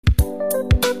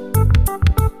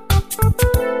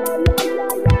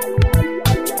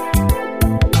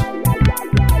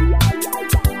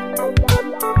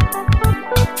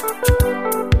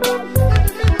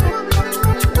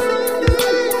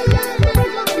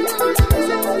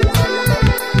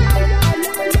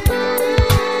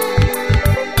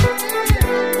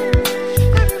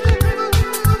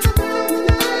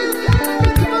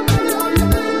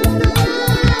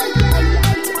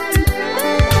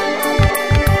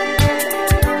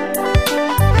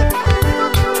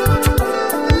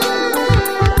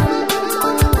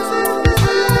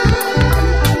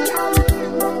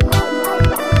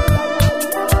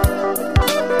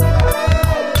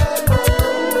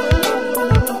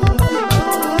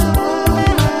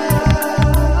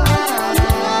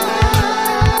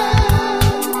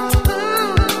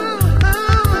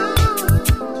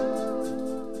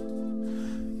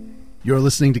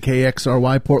listening to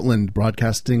KXRY Portland,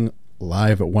 broadcasting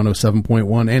live at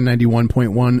 107.1 and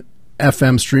 91.1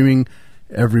 FM, streaming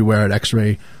everywhere at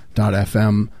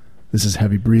xray.fm. This is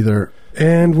Heavy Breather.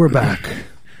 And we're back.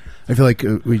 I feel like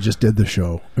we just did the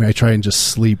show. I mean, I try and just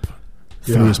sleep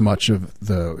through as much of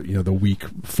the week,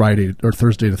 Friday or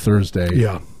Thursday to Thursday.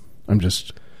 Yeah. I'm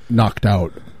just knocked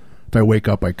out. If I wake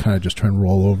up, I kind of just try and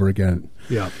roll over again.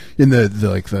 Yeah. In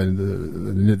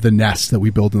the nest that we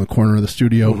build in the corner of the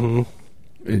studio. Mm-hmm.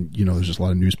 And there's just a lot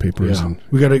of newspapers. Yeah. And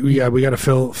we gotta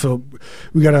fill.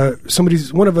 We gotta.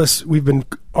 One of us. We've been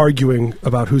arguing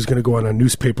about who's going to go on a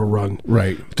newspaper run,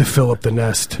 right, to fill up the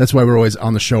nest. That's why we're always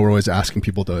on the show. We're always asking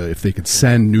people if they could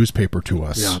send newspaper to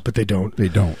us. Yeah, but they don't. They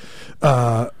don't.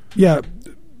 Yeah,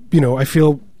 I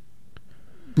feel.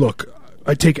 Look,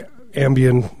 I take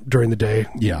Ambien during the day.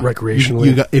 Yeah,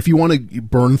 recreationally. If you want to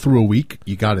burn through a week,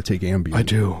 you got to take Ambien. I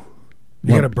do.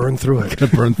 You got to burn through it.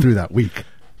 Got to burn through that week.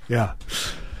 Yeah.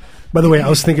 By the way, I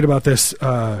was thinking about this.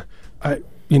 I've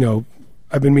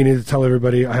been meaning to tell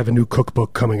everybody I have a new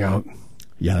cookbook coming out.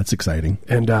 Yeah, that's exciting.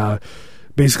 And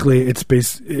basically,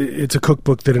 it's a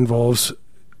cookbook that involves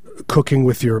cooking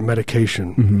with your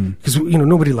medication, because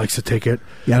nobody likes to take it.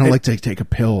 Yeah, I don't like to take a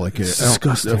pill. It's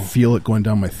disgusting. I feel it going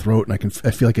down my throat, and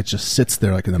I feel like it just sits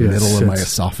there, like in the middle of my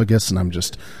esophagus, and I'm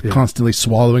just constantly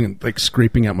swallowing and like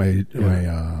scraping at my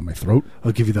throat.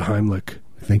 I'll give you the Heimlich.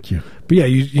 Thank you. But yeah,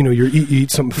 you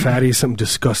eat something fatty, something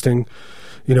disgusting,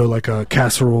 like a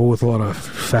casserole with a lot of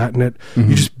fat in it. Mm-hmm.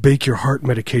 You just bake your heart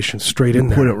medication straight in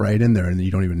there. Put it right in there, and you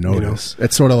don't even notice.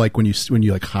 It's sort of like when you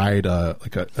like hide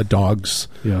like a dog's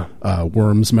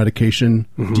worms medication.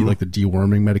 Mm-hmm. Do you like the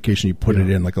deworming medication? You put it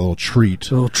in like a little treat.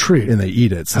 A little treat. And they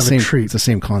eat it. It's the same treat. It's the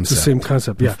same concept. It's the same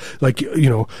concept, yeah. Like,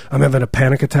 I'm having a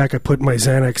panic attack. I put my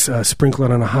Xanax, sprinkle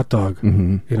it on a hot dog.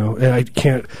 Mm-hmm. And I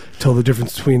can't tell the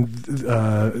difference between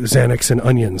Xanax and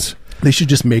onions. They should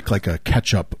just make like a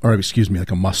ketchup, or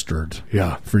like a mustard.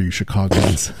 Yeah. For you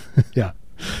Chicagoans. Yeah.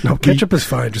 No, ketchup is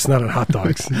fine, just not on hot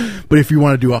dogs. But if you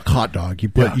want to do a hot dog, you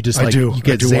get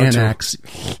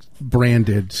Xanax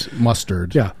branded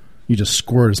mustard. Yeah. You just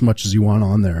squirt as much as you want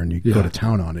on there, and you go to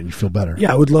town on it, and you feel better.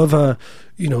 Yeah, I would love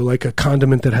like a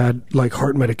condiment that had like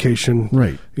heart medication,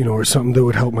 right? Or something that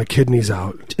would help my kidneys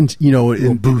out.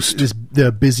 And boost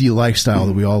the busy lifestyle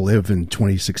that we all live in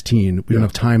 2016. We don't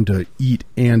have time to eat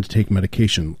and take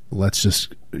medication. Let's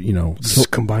just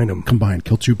combine them.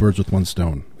 Kill two birds with one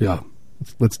stone. Yeah.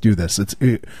 Let's do this.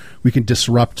 We can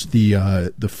disrupt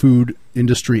the food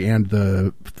industry and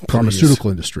the pharmaceutical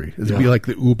industry. It'd be like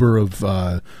the Uber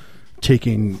of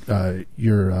taking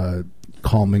your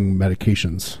calming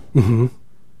medications. Mm-hmm.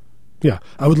 Yeah,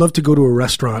 I would love to go to a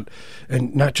restaurant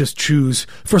and not just choose.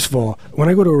 First of all, when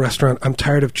I go to a restaurant, I'm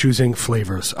tired of choosing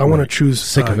flavors. I want to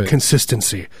choose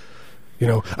consistency.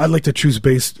 I'd like to choose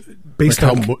based like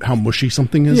on how mushy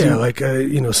something is. Yeah, like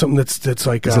something that's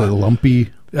like is it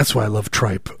lumpy. That's why I love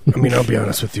tripe. I mean, I'll be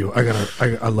honest with you.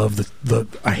 I love the.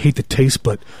 I hate the taste,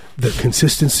 but the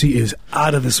consistency is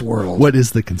out of this world. What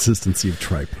is the consistency of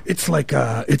tripe? It's like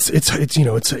it's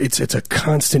a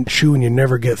constant chew, and you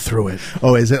never get through it.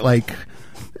 Oh, is it like?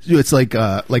 It's like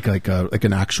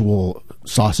an actual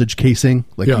sausage casing.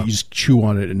 Like you just chew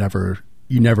on it and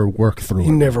you never work through it.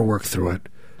 You never work through it.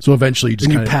 So eventually,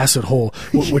 you pass it whole.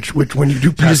 Which when you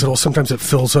do pass it whole, sometimes it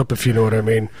fills up. If you know what I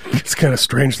mean, it's kind of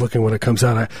strange looking when it comes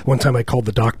out. One time I called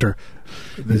the doctor.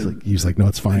 He's like, no,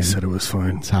 it's fine. He said it was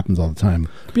fine. This happens all the time.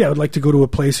 But yeah, I would like to go to a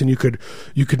place and you could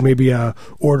maybe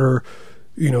order,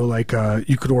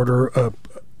 you could order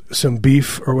some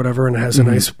beef or whatever, and it has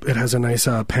a nice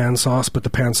pan sauce, but the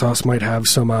pan sauce might have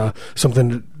some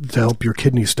something to help your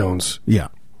kidney stones. Yeah.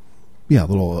 Yeah,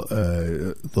 little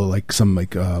some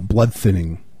blood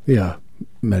thinning. Yeah,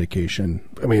 medication.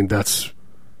 I mean, that's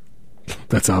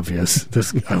obvious.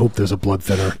 I hope there's a blood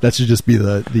thinner. That should just be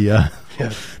the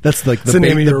That's like the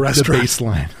name of your restaurant. The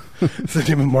baseline. It's the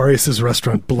name of Marius's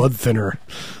restaurant, blood thinner.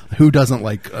 Who doesn't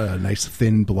like nice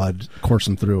thin blood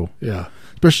coursing through? Yeah.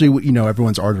 Especially,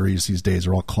 everyone's arteries these days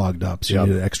are all clogged up, so you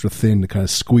need it extra thin to kind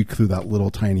of squeak through that little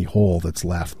tiny hole that's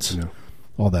left. Yeah.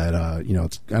 All that,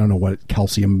 it's, I don't know what,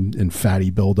 calcium and fatty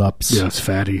buildups. Yeah, it's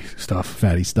fatty stuff.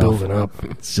 Building up.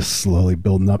 It's just slowly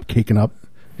building up, caking up.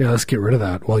 Yeah, let's get rid of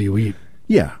that while you eat.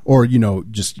 Yeah, or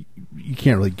just you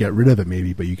can't really get rid of it,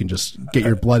 maybe, but you can just get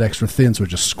your blood extra thin, so it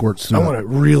just squirts through. I want it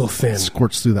real thin.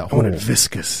 Squirts through that hole. I want it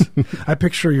viscous. I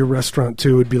picture your restaurant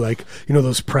too. It'd be like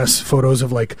those press photos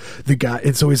of like the guy.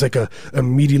 It's always like a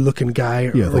meaty looking guy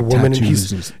or like woman, and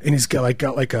tattoos he's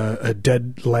got like a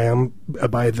dead lamb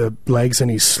by the legs,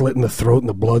 and he's slit in the throat, and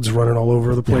the blood's running all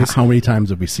over the place. Yeah, how many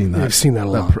times have we seen that? I've seen that a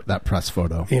lot. That press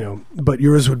photo. But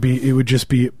yours would just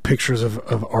be pictures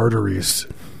of arteries.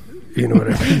 You know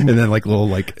what I mean? And then like little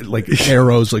like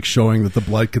arrows like showing that the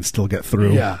blood can still get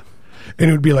through. Yeah. And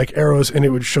it would be like arrows, and it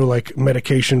would show like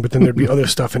medication, but then there'd be other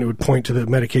stuff, and it would point to the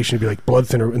medication. It'd be like blood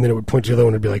thinner, and then it would point to the other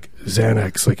one. It'd be like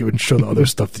Xanax. Like it would show the other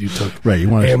stuff that you took. Right. You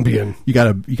want Ambien. You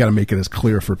gotta make it as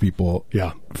clear for people.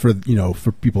 Yeah. For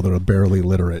people that are barely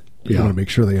literate. You want to make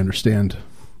sure they understand.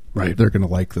 Right. They're gonna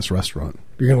like this restaurant.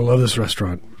 You're gonna love this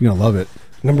restaurant. You're gonna love it.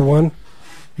 Number one,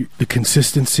 the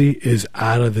consistency is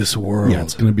out of this world. Yeah,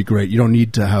 it's going to be great. You don't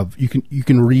need to have you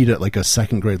can read at like a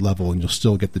second grade level, and you'll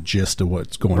still get the gist of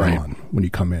what's going on when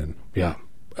you come in. Yeah.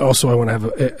 Also, I want to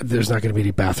have there's not going to be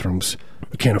any bathrooms.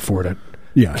 I can't afford it.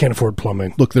 Yeah, can't afford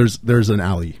plumbing. Look, there's an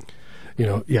alley.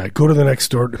 Go to the next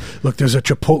door. Look, there's a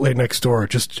Chipotle next door.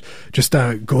 Just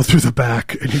go through the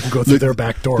back, and you can go through their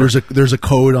back door. There's a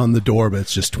code on the door, but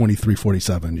it's just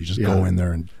 2347. You just go in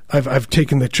there, and I've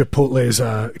taken the Chipotle's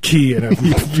key, and I've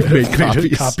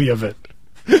made a copy of it.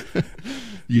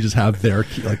 You just have their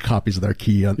key, like copies of their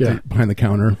key behind the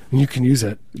counter. And you can use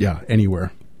it. Yeah,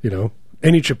 anywhere.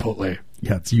 Any Chipotle.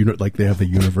 Yeah, it's like they have the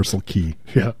universal key.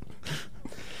 Yeah.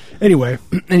 Anyway,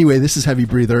 this is Heavy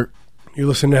Breather. You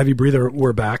listen to Heavy Breather.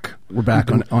 We're back. We're back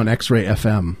on X-Ray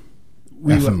FM.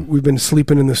 We've been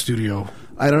sleeping in the studio.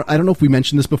 I don't know if we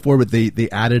mentioned this before, but they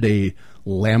added a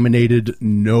laminated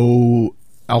no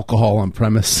alcohol on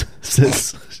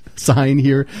premises sign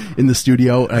here in the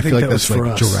studio. I feel like that's for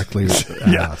like us. Directly.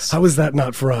 Yeah. How is that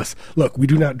not for us? Look, we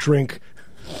do not drink.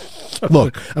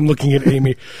 Look, I'm looking at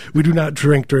Amy. We do not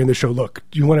drink during the show. Look,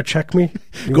 do you want to check me?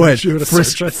 Go ahead.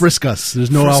 Frisk us.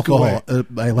 There's no alcohol.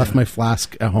 I left my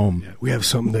flask at home. Yeah. We have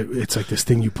something that it's like this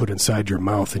thing you put inside your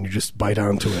mouth and you just bite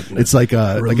onto it. And it's like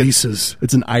releases.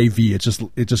 It's an IV.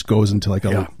 It just goes into like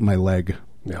my leg.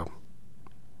 Yeah.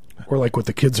 Or like what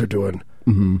the kids are doing.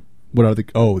 Mm-hmm. What are they?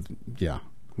 Oh, yeah.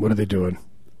 What are they doing?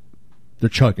 They're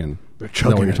chugging. They're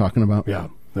chugging. Is that what you're talking about? Yeah,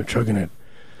 they're chugging it.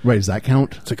 Right, does that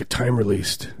count? It's like a time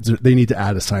released. They need to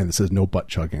add a sign that says no butt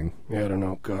chugging. Yeah, I don't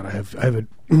know. God, I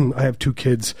have two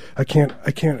kids. I can't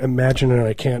imagine, and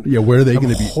I can't. Yeah, where are they going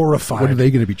to be? Horrified. What are they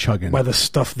going to be chugging? By the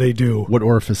stuff they do. What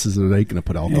orifices are they going to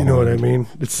put alcohol? You know what I mean?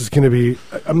 This is going to be.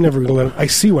 I'm never going to let them. I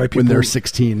see why people when they're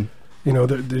 16.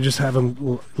 They just have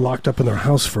them locked up in their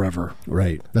house forever.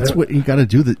 Right. That's what you got to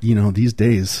do. These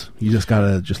days, you just got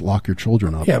to just lock your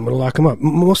children up. Yeah, I'm going to lock them up.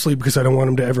 Mostly because I don't want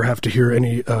them to ever have to hear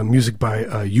any music by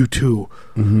U2.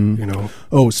 Mm-hmm.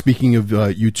 Oh, speaking of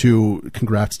U2,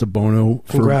 congrats to Bono.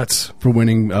 For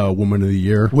winning Woman of the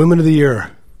Year. Women of the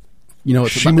Year.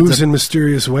 She moves in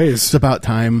mysterious ways. It's about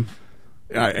time.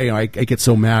 I get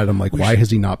so mad. I'm like, why has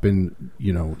he not been,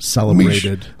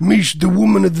 celebrated? Mish, the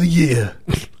Woman of the Year.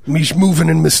 Mish moving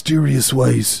in mysterious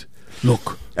ways.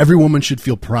 Look, every woman should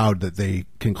feel proud that they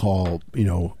can call,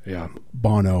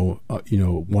 Bono,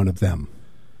 one of them.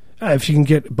 If you can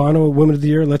get Bono Woman of the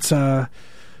Year, let's. Why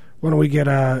don't we get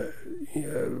I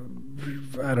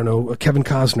don't know, Kevin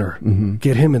Costner. Mm-hmm.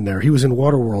 Get him in there. He was in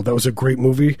Waterworld. That was a great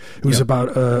movie. It was about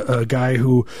a guy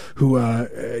who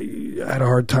had a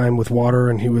hard time with water,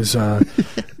 and he was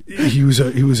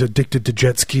addicted to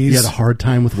jet skis. He had a hard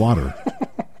time with water.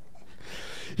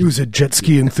 He was a jet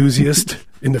ski enthusiast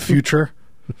in the future.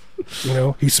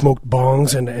 He smoked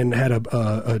bongs and had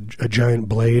a giant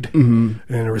blade and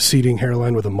a receding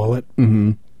hairline with a mullet.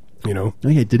 Mm-hmm. Oh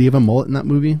yeah, did he have a mullet in that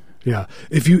movie? Yeah.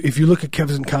 If you look at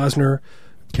Kevin Costner,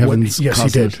 yes, he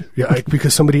did. Yeah,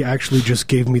 because somebody actually just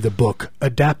gave me the book,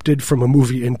 adapted from a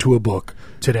movie into a book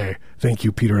today. Thank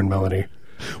you, Peter and Melanie.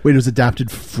 Wait, it was adapted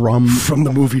from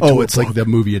the movie. It's like the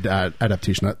movie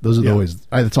adaptation. Those are always.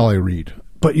 That's all I read.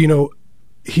 But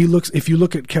he looks. If you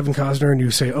look at Kevin Costner and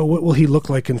you say, "Oh, what will he look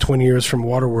like in 20 years from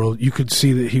Waterworld?" You could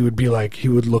see that he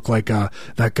would look like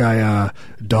that guy,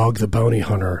 Dog the Bounty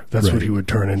Hunter. That's what he would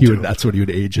turn into. That's what he would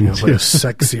age into. But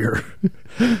sexier,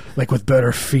 like with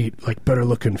better feet, like better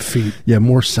looking feet. Yeah,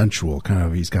 more sensual. Kind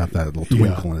of. He's got that little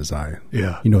twinkle in his eye.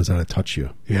 Yeah, he knows how to touch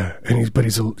you. Yeah, and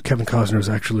Kevin Costner is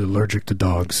actually allergic to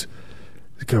dogs.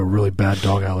 He's got a really bad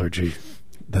dog allergy.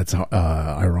 That's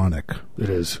ironic. It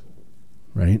is.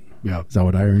 Right? Yeah. Is that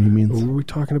what irony means? What were we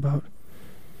talking about?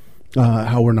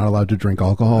 How we're not allowed to drink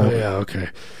alcohol. Yeah, okay.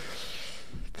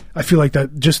 I feel like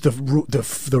that just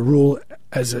the rule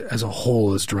as a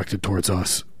whole is directed towards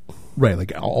us. Right,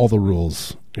 like all the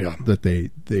rules Yeah. that they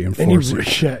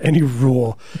enforce. Any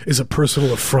rule is a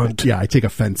personal affront. Yeah, I take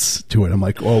offense to it. I'm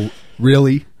like, oh,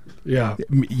 really? Yeah.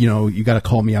 You know, you got to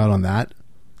call me out on that.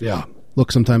 Yeah.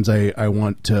 Look, sometimes I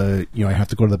want to, you know, I have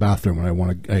to go to the bathroom and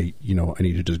I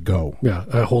need to just go. Yeah.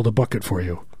 I hold a bucket for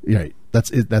you. Yeah, that's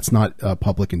it. That's not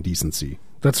public indecency.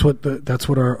 That's what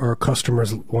our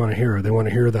customers want to hear. They want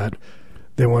to hear that.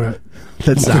 They want to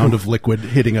That sound of liquid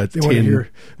hitting a They want to tin hear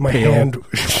my pail. hand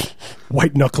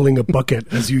white knuckling a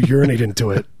bucket as you urinate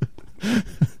into it.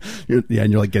 And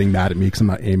you're like getting mad at me because I'm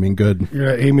not aiming good. You're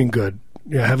not aiming good.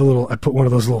 Yeah, I put one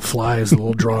of those little flies, a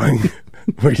little drawing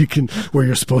where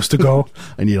you're supposed to go.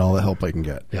 I need all the help I can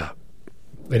get. Yeah.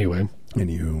 Anyway,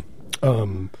 Anywho,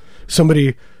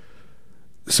 somebody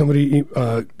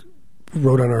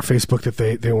wrote on our Facebook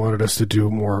that they wanted us to do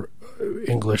more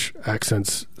English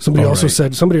accents. Somebody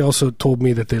also told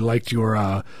me that they liked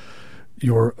your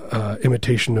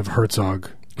imitation of Herzog,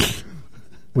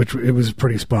 which it was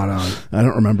pretty spot on. I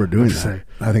don't remember doing that. say.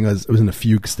 I think it was in a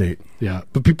fugue state. Yeah,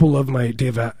 but people love my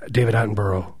David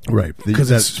Attenborough, Right. because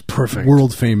That it's perfect.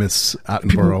 World famous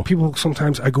Attenborough. People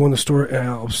sometimes I go in the store and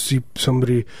I'll see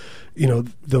somebody,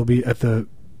 they'll be at the,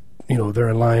 they're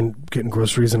in line getting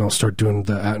groceries and I'll start doing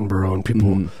the Attenborough and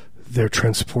people, they're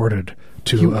transported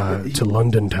to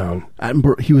London town.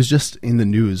 Attenborough, he was just in the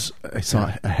news. I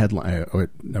saw a headline.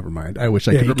 Never mind. I wish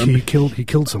I could remember. He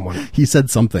killed someone. He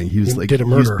said something. He was did a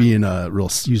murder. He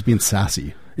was being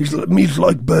sassy. He's like, me's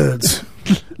like birds.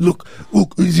 look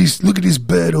at his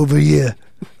bird over here.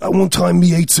 At one time,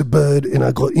 me eats a bird and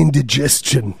I got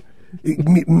indigestion.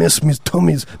 It messed me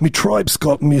tummies. Me tribes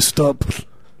got messed up.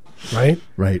 Right?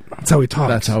 Right. That's how he talks.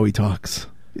 That's how he talks.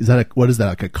 Is that what is that,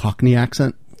 like a Cockney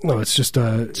accent? No, it's just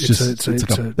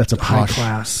that's a high posh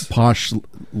class, posh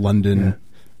London.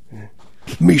 Yeah.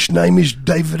 Me's name is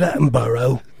David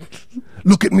Attenborough.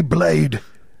 Look at me blade.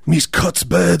 Me's cuts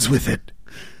birds with it.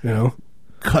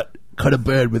 Cut a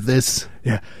bird with this.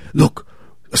 Yeah. Look,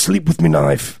 I sleep with me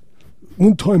knife.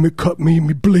 One time it cut me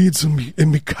blades and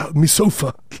me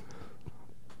sofa.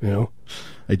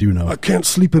 I do know. I can't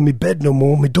sleep in my bed no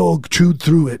more. My dog chewed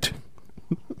through it.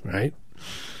 Right?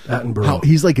 Attenborough.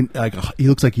 He's he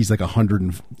looks like he's like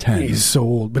 110. He's so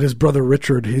old. But his brother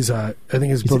Richard, I think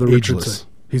his brother Richard's ageless.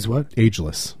 He's what?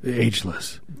 Ageless.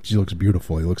 Ageless. He looks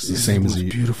beautiful. He looks the same as he.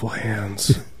 Beautiful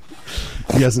hands.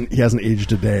 He hasn't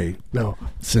aged a day. No.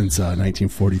 Since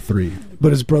 1943.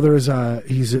 But his brother is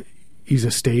he's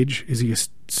a stage. Is he a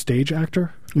stage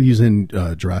actor? He's in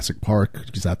Jurassic Park.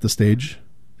 He's at the stage.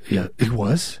 Yeah, he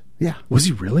was. Yeah. Was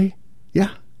he really?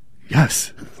 Yeah.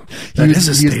 Yes. He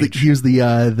was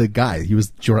the guy. He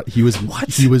was what?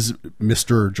 He was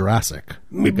Mr. Jurassic.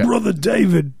 My brother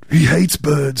David, he hates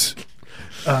birds.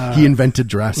 He invented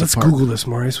Jurassic Park. Let's Google this,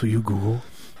 Marius. Will you Google?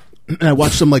 And I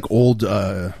watched some old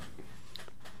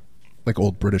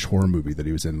British horror movie that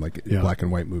he was in, black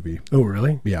and white movie. Oh,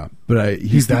 really? Yeah, but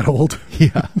he's that old.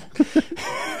 Yeah.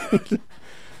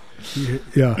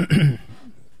 Yeah.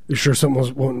 You sure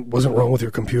something wasn't wrong with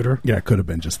your computer? Yeah, it could have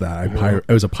been just that.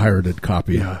 It was a pirated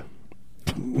copy. Yeah.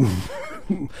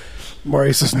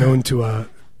 Marius is known to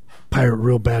pirate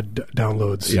real bad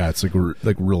downloads. Yeah, it's like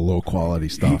real low quality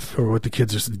stuff. Or what the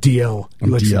kids are DL.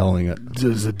 I'm DLing it.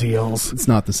 Does the DLs? It's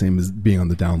not the same as being on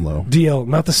the down low. DL,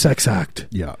 not the sex act.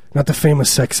 Yeah, not the famous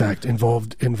sex act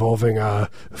involving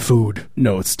food.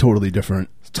 No, it's totally different.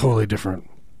 It's totally different.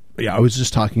 Yeah, I was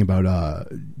just talking about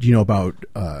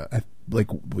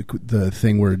the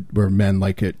thing where men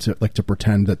like to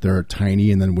pretend that they're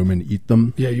tiny and then women eat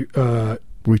them. Yeah, were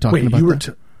we talking about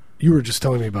that? You were just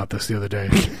telling me about this the other day.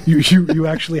 you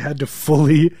actually had to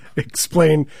fully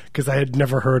explain because I had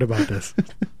never heard about this.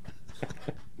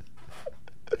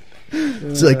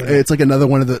 It's like another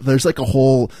one of there's like a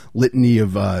whole litany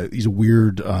of these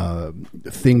weird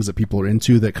things that people are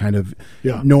into that kind of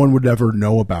no one would ever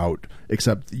know about,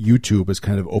 except YouTube has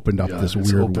kind of opened up this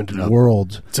weird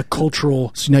world. It's a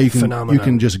cultural so now phenomenon. You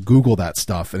can just Google that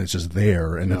stuff and it's just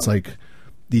there, and it's like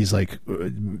these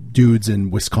dudes in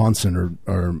Wisconsin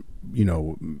are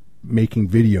making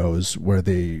videos where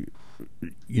they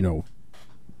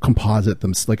composite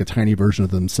them like a tiny version of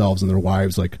themselves, and their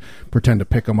wives pretend to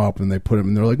pick them up and they put them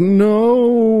and they're like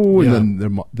no, and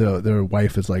then their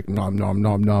wife is like nom nom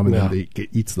nom nom, and then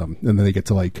eats them, and then they get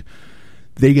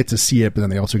to see it, but then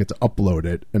they also get to upload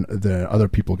it, and the other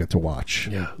people get to watch.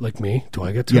 Yeah, like me. Do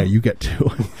I get to? Yeah, you get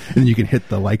to. And you can hit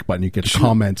the like button. You get to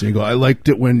comment and you go, I liked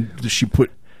it when she put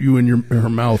you in her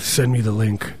mouth. Send me the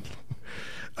link.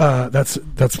 That's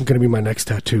going to be my next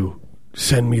tattoo.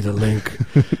 Send me the link.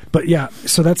 But yeah,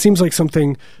 so that seems like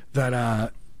something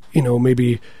that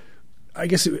maybe, I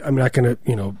guess I'm not going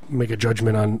to make a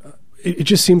judgment it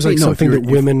just seems like No, if something you're- that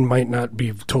women might not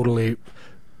be totally,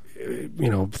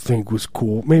 think was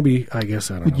cool. Maybe, I guess,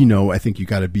 I don't know. I think you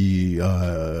got to be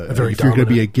very if you're going to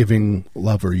be dominant. a giving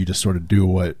lover, you just sort of do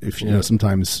what if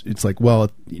sometimes it's like, well,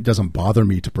 it doesn't bother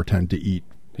me to pretend to eat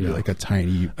like a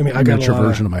tiny I got miniature a lot of-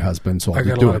 version of my husband, so I I'll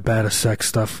got a do lot it. of bad sex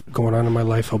stuff going on in my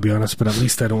life, I'll be honest, but at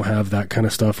least I don't have that kind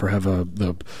of stuff or have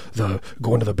the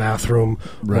going to the bathroom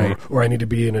Right. or I need to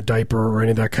be in a diaper or any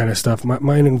of that kind of stuff.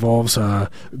 Mine involves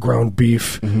ground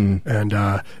beef and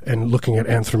looking at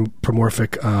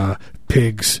anthropomorphic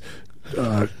pigs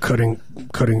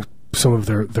cutting some of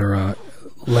their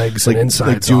legs and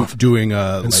insides off doing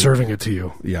and serving it to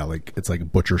you. yeah, like it's like a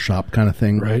butcher shop kind of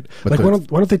thing, Right? But Like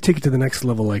why don't they take it to the next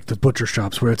level, like the butcher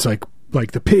shops where it's like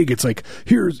the pig, it's like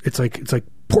it's like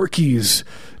Porky's,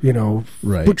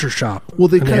 Right. butcher shop. well,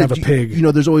 they and kind have a pig.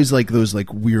 There's always like those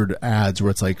like weird ads where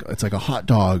it's like a hot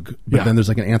dog, but Yeah. then there's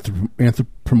like an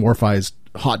anthropomorphized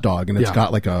hot dog, and it's Yeah.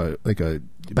 got like a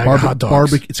Bag of hot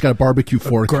dogs. It's got a barbecue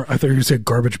fork, I thought you were going to say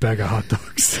garbage bag of hot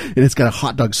dogs. and it's got a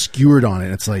hot dog skewered on it.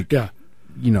 It's like Yeah.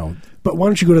 But But why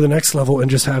don't you go to the next level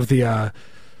and just have the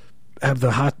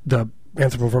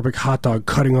anthropomorphic hot dog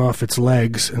cutting off its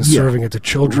legs and serving it to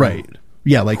children, right,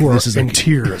 yeah, like who this are is in like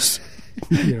tears.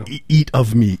 eat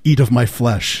of me, eat of my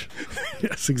flesh.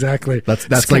 Yes, exactly. That's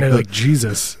It's like kinda the- like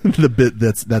Jesus. The bit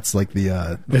that's like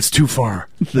the It's too far.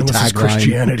 The Unless it's tagline.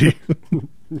 Christianity.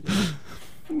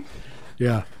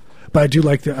 Yeah. But I do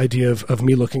like the idea of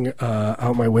me looking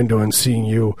out my window and seeing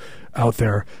you out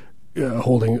there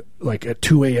holding, like at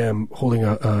 2 a.m., holding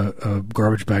a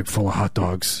garbage bag full of hot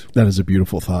dogs. that is a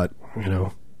beautiful thought.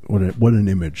 What an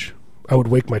image. I would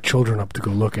wake my children up to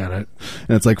go look at it.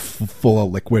 And it's like full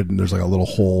of liquid, and there's like a little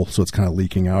hole, so it's kind of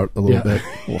leaking out a little Yeah. bit.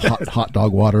 A little hot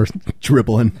dog water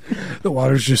dribbling. The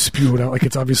water's just spewing out like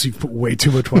it's obviously put way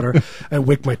too much water. I'd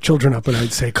wake my children up and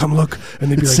I'd say, "Come look," and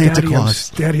they'd be It's like, Santa Claus.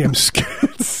 Daddy, I'm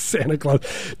scared." Santa Claus,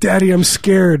 Daddy, I'm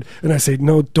scared. And I say,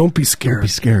 "No, don't be scared. Don't be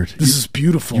scared. This is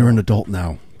beautiful. You're an adult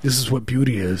now. This is what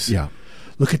beauty is." Yeah.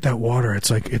 Look at that water. It's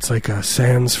like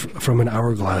sands from an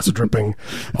hourglass dripping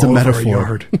It's a all over our metaphor.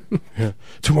 yard. Yeah.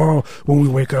 Tomorrow, when we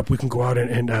wake up, we can go out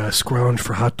and scrounge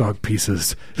for hot dog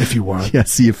pieces if you want. Yeah,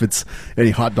 see if it's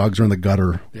any hot dogs are in the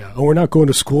gutter. Yeah. Oh, we're not going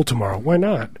to school tomorrow. Why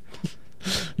not?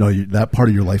 No, that part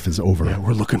of your life is over. Yeah,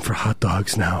 we're looking for hot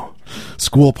dogs now.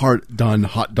 School part done,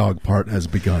 hot dog part has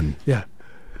begun. Yeah.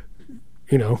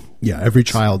 Yeah, every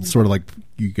child sort of like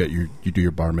you do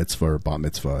your bar mitzvah or bat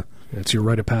mitzvah. It's your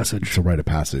rite of passage. It's a rite of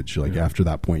passage. Like after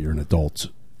that point, you're an adult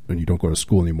and you don't go to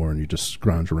school anymore, and you just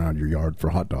scrounge around your yard for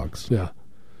hot dogs. Yeah.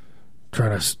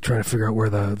 Trying to figure out where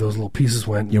those little pieces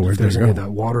went. Yeah, where'd if there's they any of go?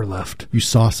 that water left. You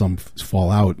saw some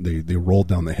fall out. They rolled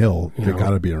down the hill. You They know. got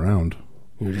to be around.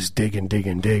 You just dig and dig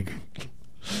and dig.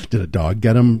 Did a dog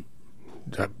get them?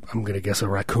 I'm going to guess a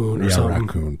raccoon or Yeah, a something.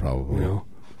 raccoon probably. You know?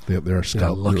 They're Yeah,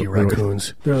 scout. lucky they're-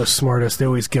 raccoons. They're the smartest. They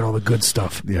always get all the good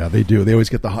stuff. Yeah, they do. They always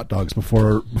get the hot dogs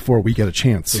before we get a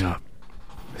chance. Yeah.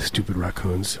 Stupid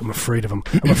raccoons. I'm afraid of them.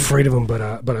 but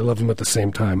I love them at the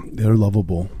same time. They're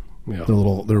lovable. Yeah.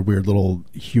 They're weird little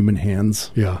human hands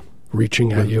Yeah.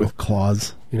 Reaching at you. with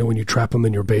claws. When you trap them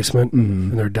in your basement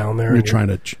and they're down there. You're and trying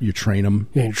to you train them.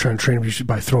 Yeah, you're trying to train them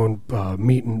by throwing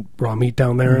meat and raw meat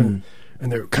down there, and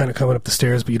they're kind of coming up the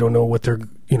stairs, but you don't know what they're,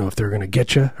 if they're going to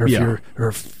get you, or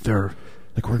if they're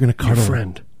Like we're gonna your cuddle.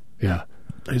 friend. Yeah,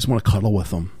 I just want to cuddle with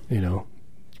them.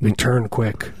 they turn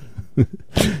quick.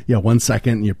 Yeah, 1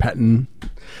 second you're petting.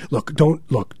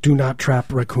 Do not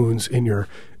trap raccoons in your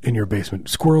basement.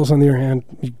 Squirrels, on the other hand,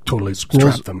 you totally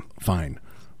trap them. Fine.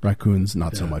 Raccoons,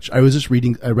 not so much. I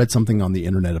read something on the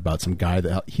internet about some guy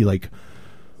that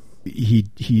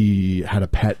he had a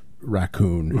pet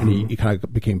raccoon, and he kind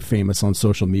of became famous on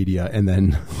social media, and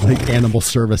then like animal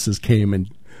services came and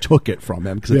took it from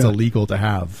him because it's Yeah. illegal to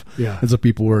have. Yeah. And so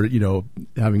people were, he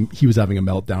was having a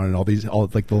meltdown, and all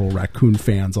like the little raccoon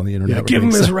fans on the internet. Yeah, were give him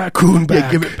getting his sad. raccoon back.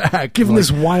 Yeah, give it back. Give him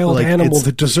this wild animal it's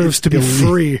that deserves to be illegal.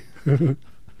 free.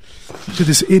 To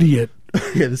this idiot.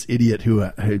 Yeah, this idiot who.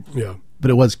 Yeah. But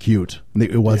it was cute.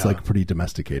 It was Yeah. like pretty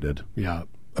domesticated. Yeah.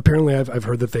 Apparently, I've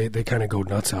heard that they kind of go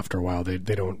nuts after a while. They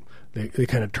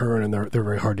kind of turn, and they're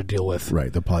very hard to deal with.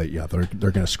 Right. They're probably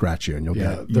they're going to scratch you, and you'll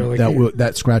Yeah, get they're like-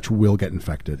 that scratch will get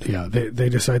infected. Yeah, they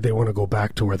decide they want to go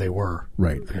back to where they were.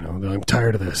 Right. I'm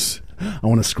tired of this. I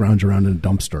want to scrounge around in a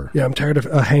dumpster. Yeah, I'm tired of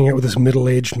hanging out with this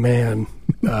middle-aged man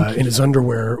in his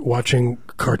underwear watching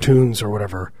cartoons or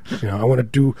whatever. I want to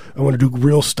do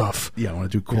real stuff. Yeah, I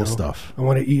want to do cool stuff. I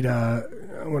want to eat.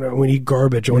 I want to eat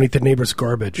garbage. I want to eat the neighbor's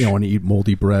garbage. Yeah, I want to eat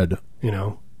moldy bread.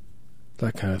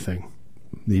 That kind of thing.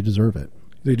 They deserve it.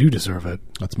 They do deserve it.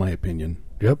 That's my opinion.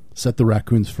 Yep. Set the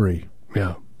raccoons free.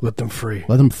 Yeah. Let them free.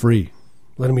 Let them free.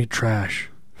 Let them eat trash.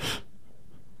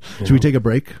 Should we take a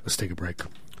break? Let's take a break.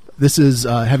 This is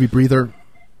Heavy Breather.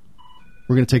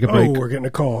 We're going to take a break. Oh, we're getting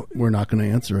a call. We're not going to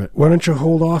answer it. Why don't you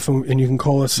hold off and you can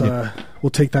call us? We'll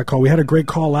take that call. We had a great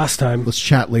call last time. Let's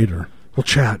chat later. We'll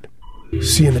chat.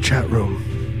 See you in the chat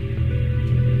room.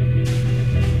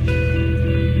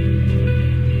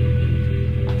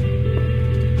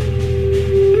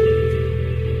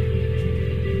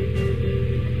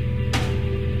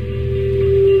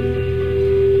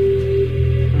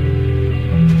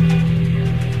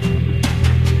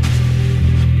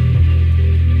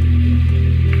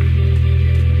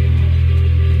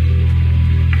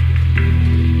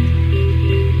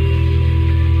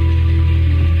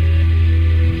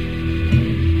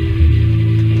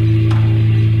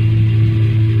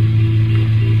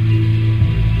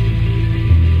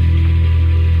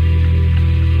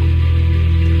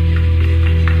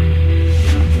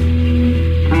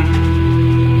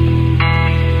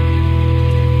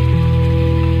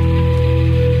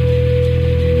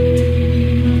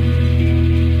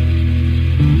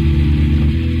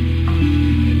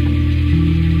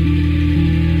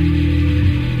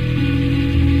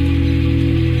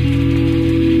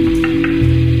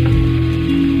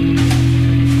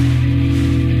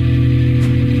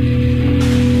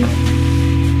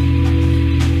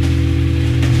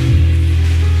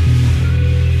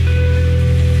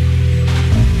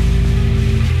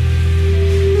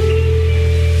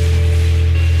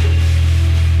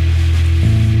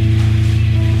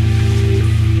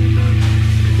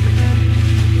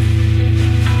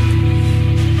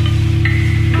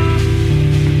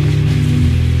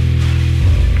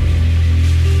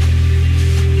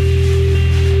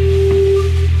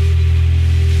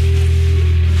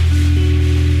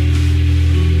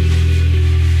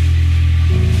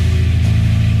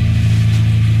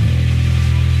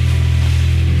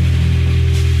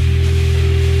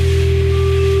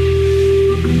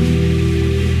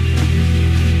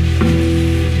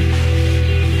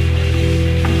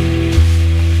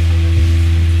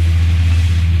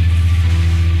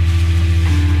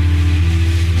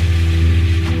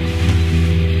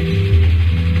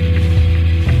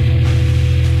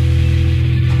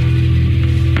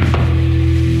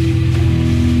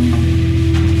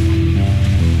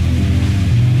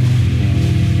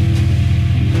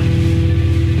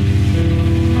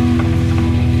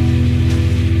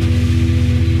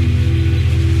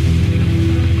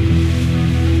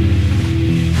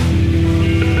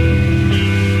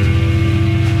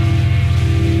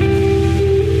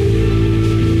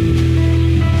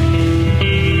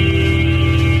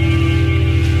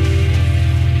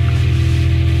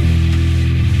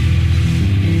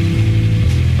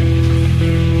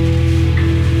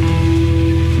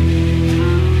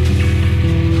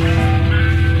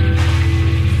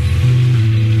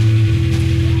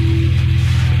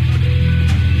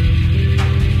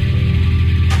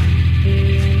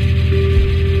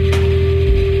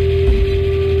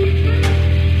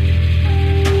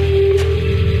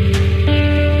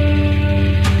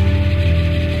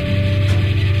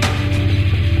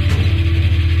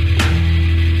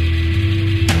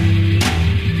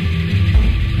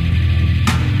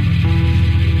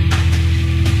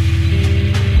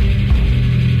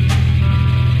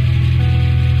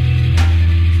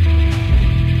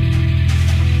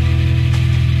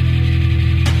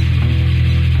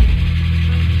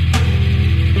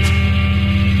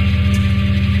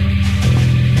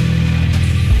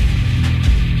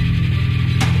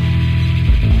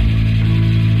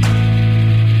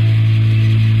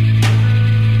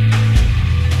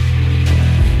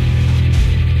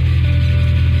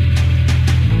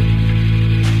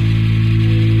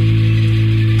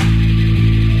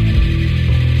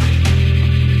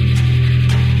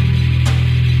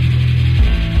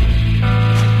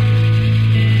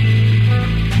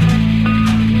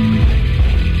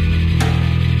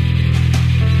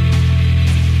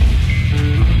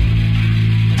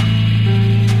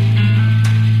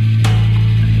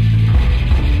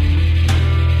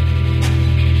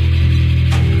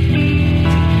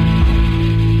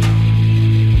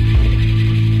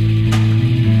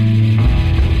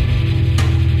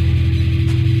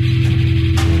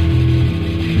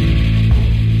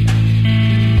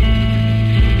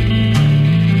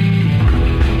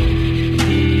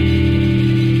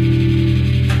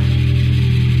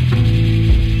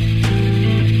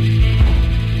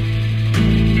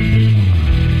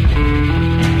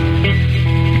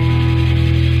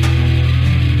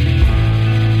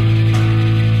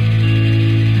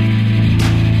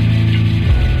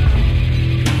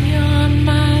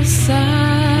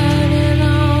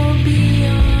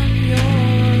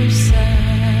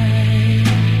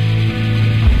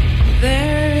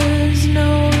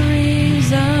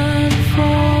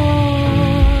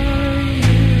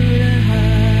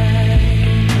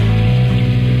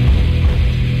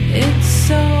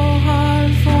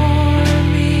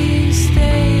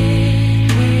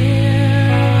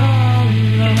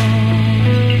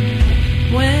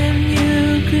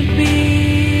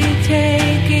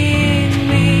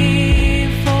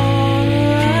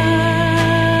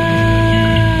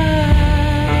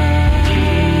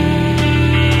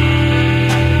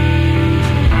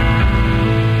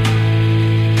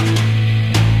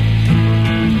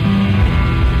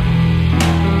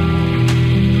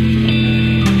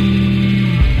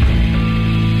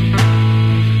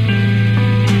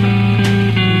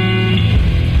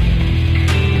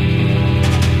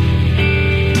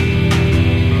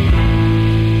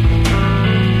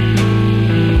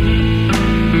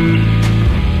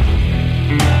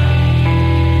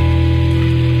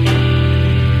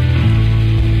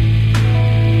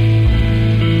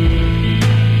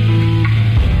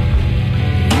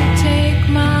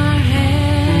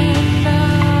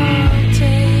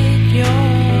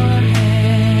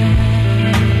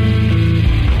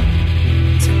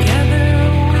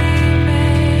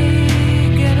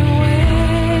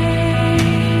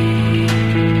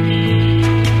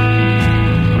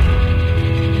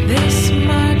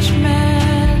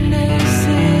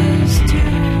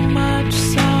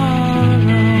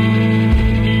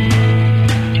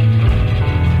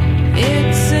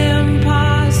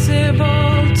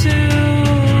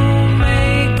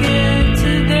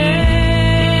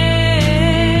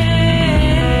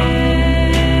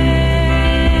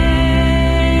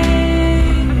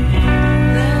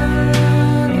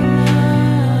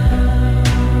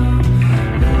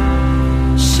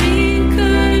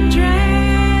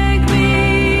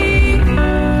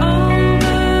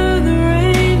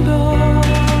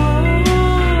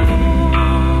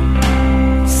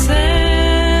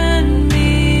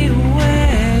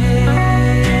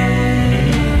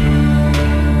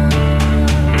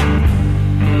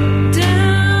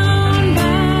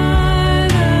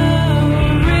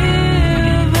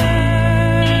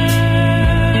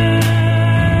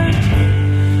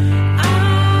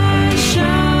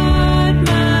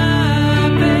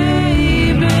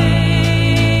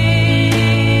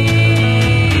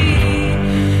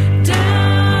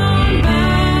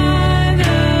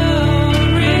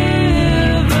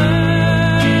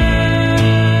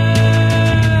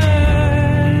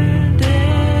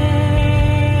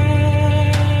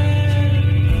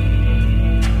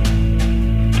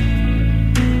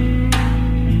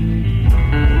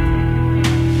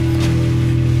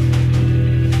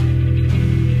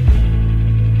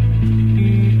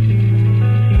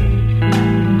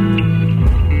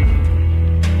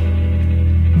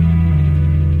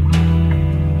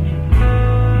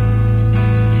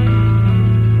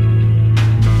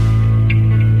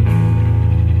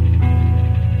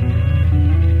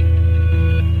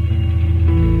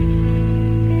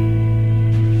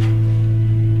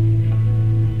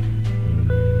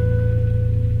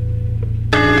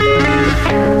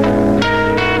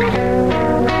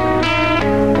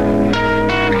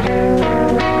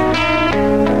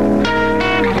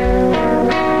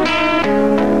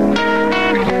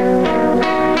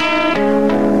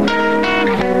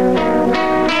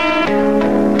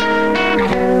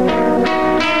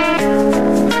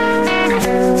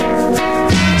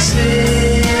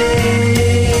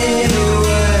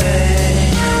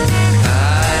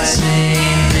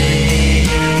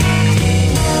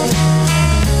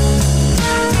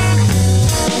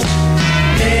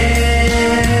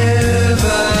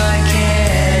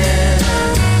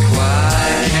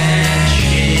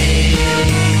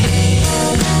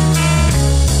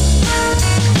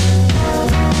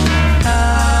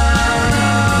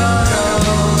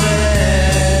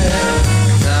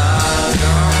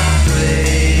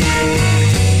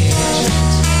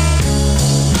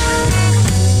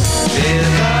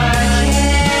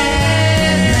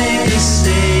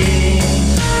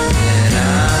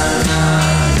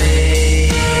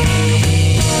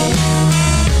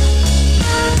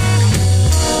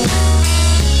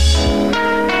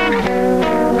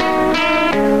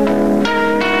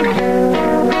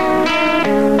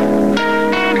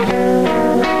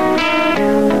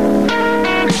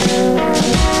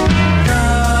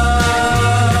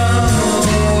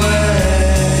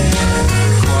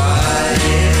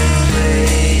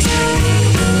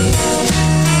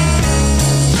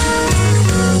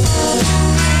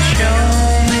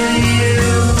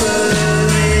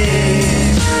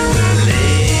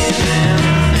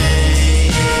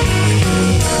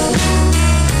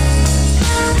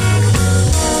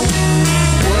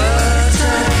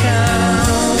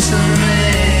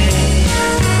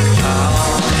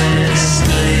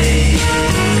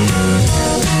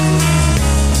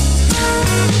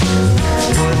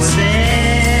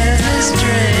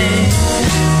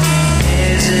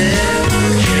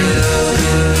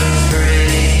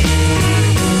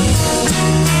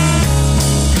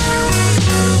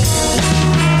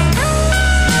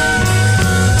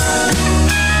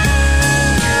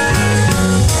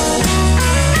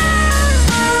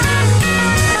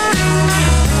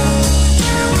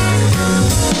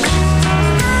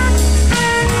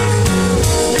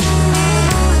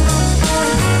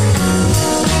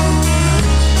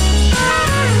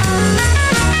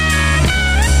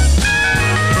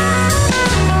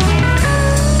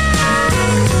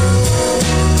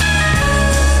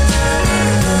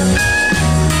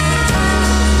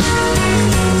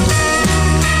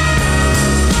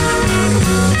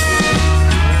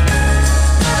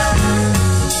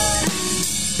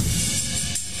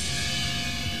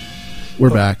 We're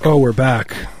back. Oh, we're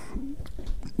back.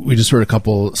 We just heard a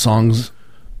couple songs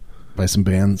by some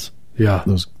bands. Yeah.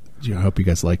 Those. I hope you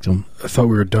guys liked them. I thought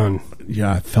we were done.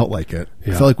 Yeah, I felt like it.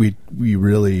 Yeah. I felt like we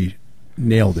really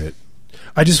nailed it.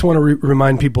 I just want to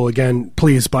remind people again,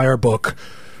 please buy our book.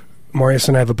 Marius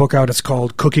and I have a book out. It's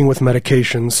called Cooking with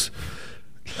Medications.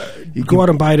 Go out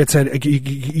and buy it. It's at,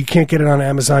 you can't get it on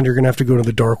Amazon. You're going to have to go to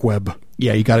the dark web.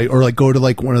 Yeah, you got to, or like go to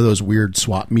like one of those weird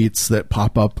swap meets that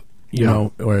pop up, you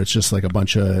know, where it's just like a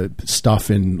bunch of stuff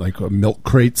in like milk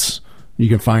crates. You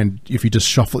can find, if you just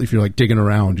shuffle, if you're like digging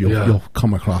around, you'll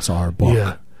come across our book.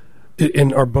 Yeah.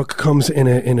 And our book comes in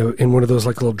one of those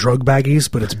like little drug baggies,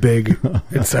 but it's big.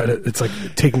 It's like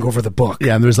taking over the book.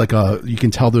 Yeah, and there's like you can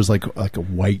tell there's like a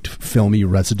white filmy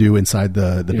residue inside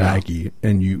the baggie,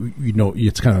 and you know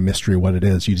it's kind of a mystery what it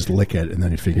is. You just lick it and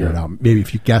then you figure it out. Maybe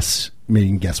if you guess, maybe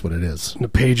you can guess what it is. The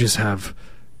pages have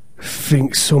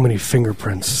so many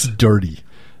fingerprints. It's dirty.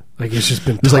 Like it's just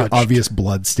been There's touched. like obvious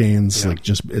blood stains. Like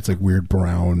just it's like weird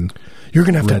brown. You're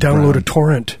gonna have to download brown. a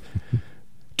torrent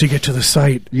to get to the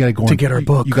site. You gotta go to on, get our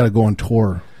book. You got to go on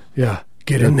Tor. Yeah,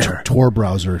 get in there. Tor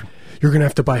browser. You're gonna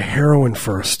have to buy heroin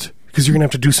first because you're gonna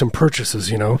have to do some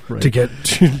purchases. You know, to get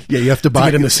Yeah, you have to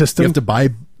buy get in the system. You have to buy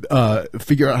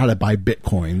figure out how to buy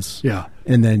bitcoins. Yeah.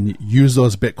 And then use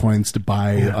those bitcoins to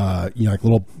buy like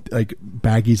little like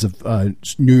baggies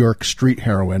of New York street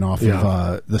heroin off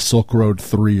of the Silk Road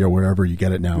 3 or wherever you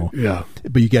get it now. Yeah.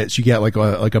 But you get like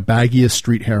a baggie of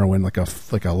street heroin, like a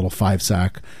little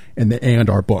 5-sack, and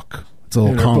our book. It's a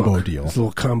little combo deal. It's a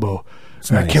little combo.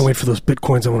 It's I nice. can't wait for those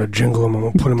bitcoins. I want to jingle them. I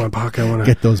want to put them in my pocket. I want to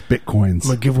Get those bitcoins. I'm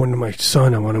gonna give one to my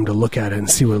son. I want him to look at it and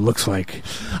see what it looks like.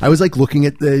 I was like looking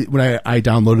at when I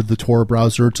downloaded the Tor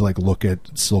browser to like look at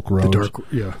Silk Road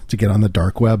to get on the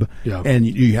dark web. Yeah. And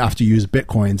you have to use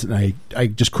bitcoins, and I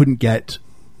just couldn't get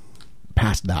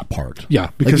past that part. Yeah,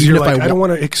 because even you're if like, I don't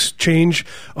want to exchange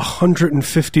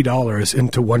 $150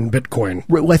 into one Bitcoin.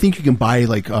 Well, I think you can buy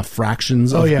like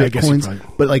fractions of I guess you bitcoins,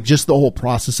 probably- but like just the whole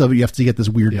process of it, you have to get this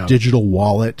weird digital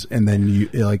wallet, and then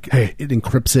it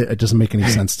encrypts it. It doesn't make any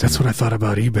sense to That's me. what I thought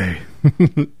about eBay.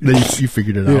 Then you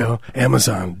figured it out. You know,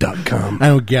 Amazon.com. I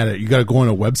don't get it. You got to go on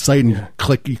a website and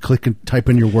click and type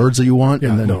in your words that you want.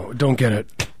 Yeah, and then no, don't get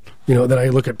it. You know, then I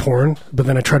look at porn, but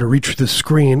then I try to reach the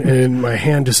screen, and my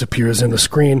hand disappears in the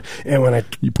screen, and when I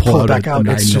pull out it back a out,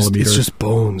 9mm. it's just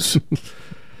bones.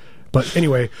 But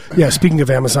anyway, yeah. Speaking of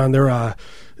Amazon, I've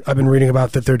been reading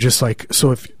about that. They're just like,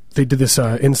 so if they did this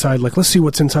inside, like, let's see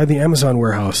what's inside the Amazon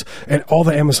warehouse, and all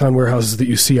the Amazon warehouses that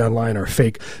you see online are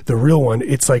fake. The real one,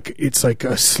 it's like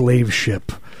a slave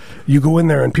ship. You go in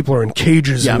there and people are in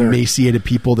cages. Yeah, and emaciated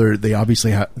people. They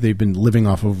obviously they've been living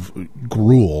off of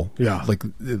gruel. Yeah. like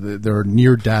they're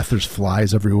near death. There's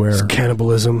flies everywhere. It's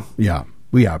cannibalism. Yeah.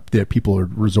 People are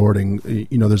resorting.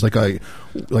 You know, there's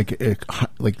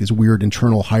like these weird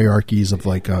internal hierarchies of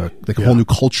like a whole new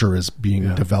culture is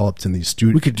being developed in these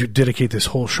studios. We could dedicate this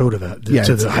whole show to that. Yeah,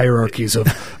 to the hierarchies of.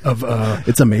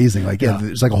 It's amazing. Like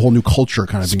there's like a whole new culture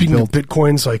kind of Speaking being of built.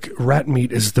 bitcoins, like rat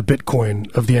meat is the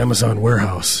Bitcoin of the Amazon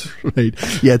warehouse. Right.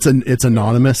 Yeah, it's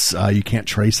anonymous. You can't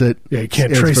trace it. Yeah, you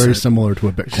can't It's trace very it. similar to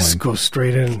a Bitcoin. Just go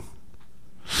straight in,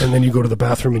 and then you go to the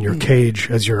bathroom in your cage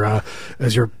as you're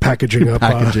packaging up.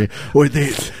 Packaging. Or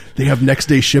they have next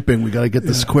day shipping. We got to get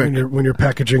this quick. When you're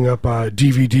packaging up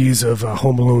DVDs of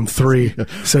Home Alone 3,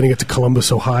 sending it to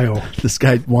Columbus, Ohio. This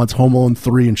guy wants Home Alone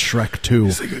 3 and Shrek 2.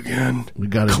 It's like, again, We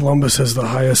got it. Columbus has the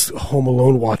highest Home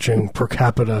Alone watching per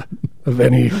capita of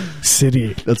any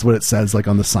city. That's what it says, like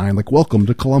on the sign, like "Welcome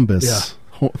to Columbus."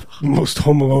 Yeah. Most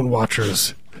Home Alone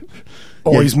watchers.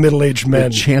 Always middle-aged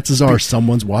men. Chances are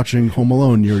someone's watching Home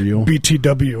Alone near you.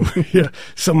 BTW. Yeah,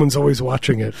 someone's always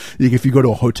watching it. Like if you go to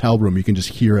a hotel room, you can just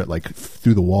hear it like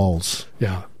through the walls.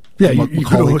 Yeah. Yeah, you go to a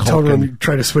Macaulay hotel room, Culkin. you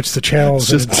try to switch the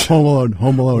channels. It's and just Home Alone,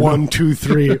 Home Alone. 1, 2,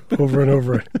 3, over and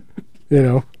over. You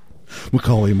know?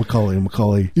 Macaulay.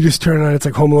 You just turn it on, it's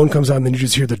like Home Alone comes on, and then you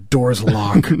just hear the doors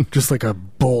lock. Just like a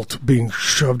bolt being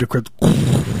shoved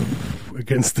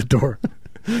against the door.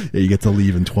 Yeah, you get to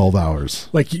leave in 12 hours.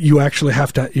 Like you actually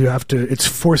have to, it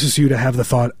forces you to have the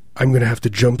thought, I'm going to have to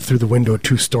jump through the window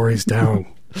 2 stories down.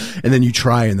 And then you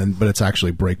try, but it's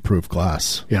actually break-proof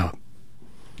glass. Yeah.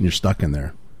 And you're stuck in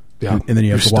there. Yeah. And then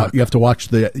you have to watch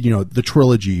the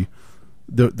trilogy.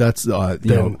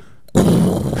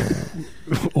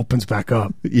 Opens back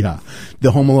up. Yeah,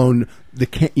 the Home Alone,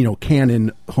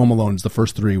 canon Home Alone's the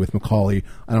first 3 with Macaulay.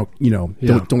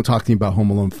 Don't talk to me about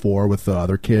Home Alone 4 with the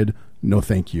other kid. No,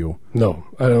 thank you. No,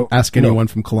 I don't. Ask anyone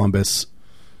from Columbus.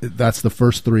 that's the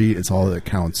first three. It's all that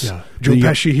counts. Yeah. Joe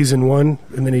Pesci, he's in 1,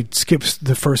 and then he skips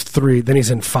the first 3. Then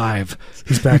he's in 5.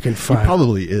 He's back in 5. He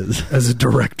probably is as a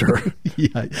director.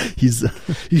 Yeah,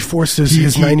 he forces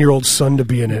his 9-year-old son to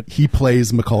be in it. He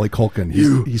plays Macaulay Culkin.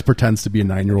 He pretends to be a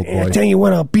 9-year-old boy. I tell you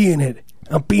what, I'll be in it.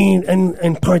 I'll be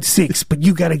in part 6, but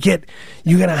you gotta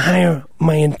hire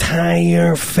my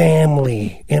entire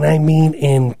family, and I mean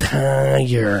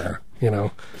entire.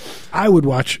 I would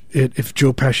watch it if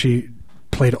Joe Pesci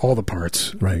played all the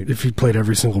parts. Right. If he played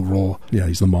every single role. Yeah,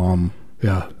 he's the mom.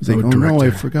 Yeah. He's like, oh no,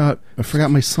 I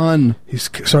forgot my son.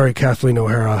 Sorry, Kathleen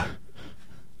O'Hara.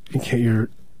 We're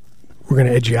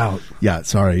gonna edge you out. Yeah,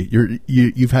 sorry.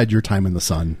 You've had your time in the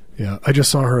sun. Yeah, I just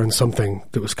saw her in something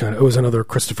that was it was another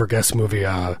Christopher Guest movie.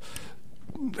 I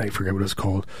forget what it was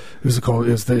called.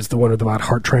 It's the one about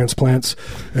heart transplants,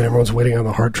 and everyone's waiting on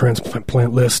the heart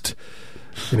transplant list.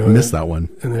 I missed that one.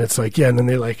 And then it's like, and then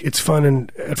it's fun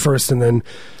at first, and then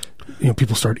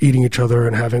people start eating each other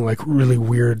and having like really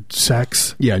weird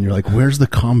sex. Yeah, and you're like, where's the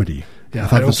comedy? Yeah, I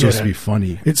thought it was supposed to be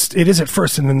funny. It is at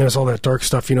first, and then there's all that dark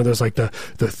stuff. There's like the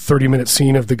 30-minute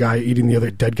scene of the guy eating the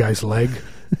other dead guy's leg.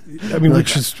 I mean,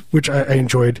 which I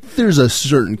enjoyed. There's a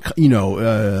certain, in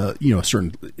a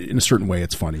certain way,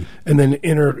 it's funny. And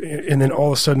then all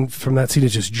of a sudden, from that scene, it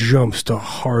just jumps to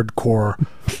hardcore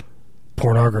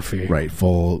pornography. Right,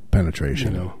 full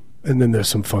penetration. And then there's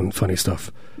some funny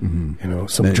stuff. Mm-hmm.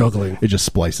 Some juggling. It just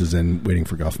splices in, Waiting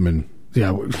for Guffman.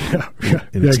 Yeah,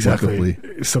 exactly.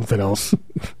 Something else.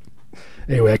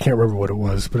 Anyway, I can't remember what it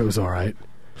was, but it was all right.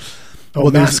 Oh,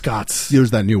 well, Mascots.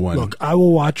 There's that new one. Look, I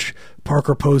will watch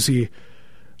Parker Posey.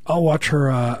 I'll watch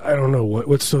her. I don't know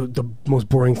what's the most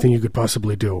boring thing you could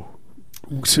possibly do.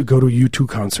 So go to a U2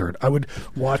 concert. I would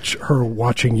watch her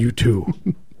watching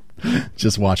U2.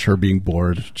 Just watch her being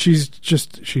bored. She's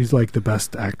like the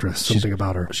best actress. Something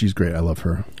about her. She's great. I love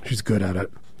her. She's good at it.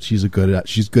 She's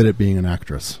good at being an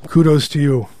actress. Kudos to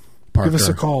you. Parker. Give us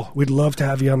a call. We'd love to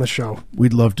have you on the show.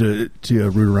 We'd love to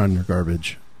root around your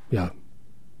garbage. Yeah.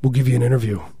 We'll give you an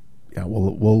interview. Yeah,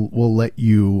 we'll let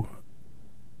you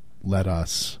let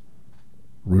us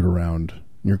root around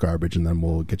your garbage, and then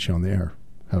we'll get you on the air.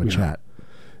 Have a chat.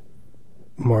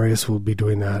 Marius will be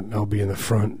doing that, and I'll be in the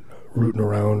front rooting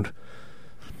around.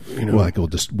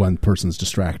 One person's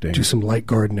distracting. Do some light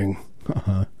gardening,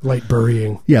 light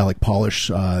burying. Yeah, like polish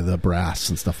the brass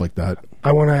and stuff like that.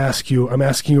 I want to ask you. I'm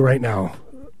asking you right now,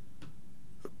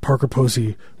 Parker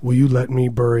Posey. Will you let me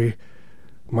bury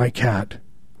my cat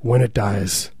when it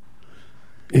dies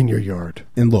in your yard?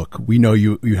 And look, we know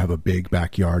you have a big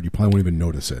backyard. You probably won't even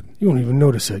notice it. You won't even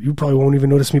notice it. You probably won't even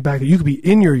notice me back there. You could be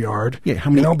in your yard. Yeah,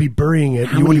 and I'll be burying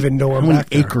it. You won't even know I'm back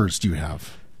there. How many acres do you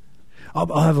have?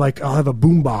 I'll have a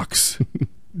boombox,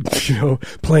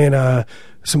 playing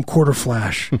some Quarter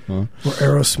Flash or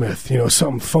Aerosmith.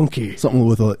 Something funky, something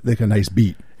with a nice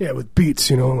beat. Yeah, with beats.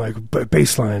 Like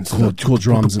bass lines, cool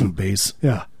drums and bass.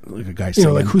 Yeah. Like a guy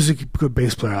singing. Like who's a good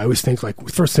bass player? I always think like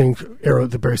first thing,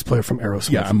 the bass player from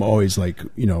Aerosmith. Yeah, I'm always like,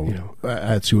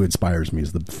 that's who inspires me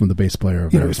is from the bass player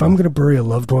of Aerosmith. If I'm going to bury a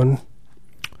loved one,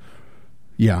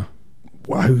 yeah,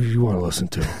 who do you want to listen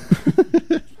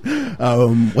to?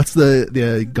 What's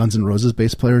the Guns N' Roses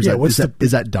bass player? Is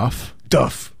that Duff?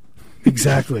 Duff,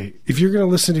 exactly. If you're going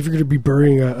to be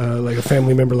burying a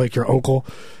family member like your uncle,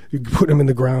 you put him in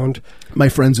the ground. My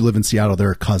friends who live in Seattle,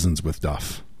 they're cousins with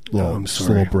Duff. I'm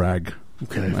sorry. Little brag.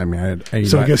 Okay. I mean, I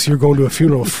guess you're going to a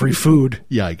funeral, free food.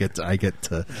 Yeah, I get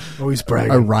to always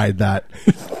bragging. I ride that.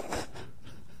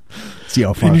 See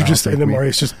how far. And then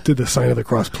Marius just did the sign of the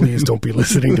cross. Please don't be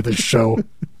listening to this show.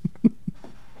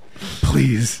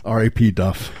 Please. R.I.P.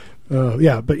 Duff.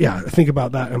 Think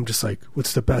about that. I'm just like,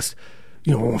 what's the best?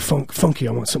 I want funky.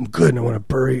 I want something good, and I want to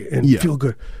bury and feel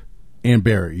good. And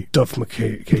bury Duff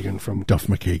McKagan from Duff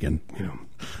McKagan.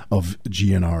 Of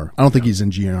GNR. I don't think he's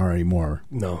in GNR anymore.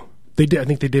 No, they did. I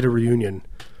think they did a reunion.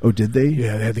 Oh, did they?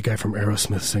 Yeah, they had the guy from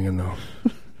Aerosmith singing though.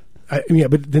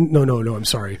 But then no. I'm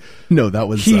sorry. No, that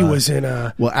was he was in.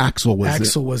 Axl was.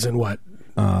 Axl was in what?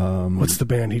 What's the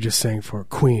band he just sang for?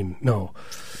 Queen. No.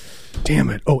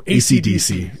 Damn it. Oh,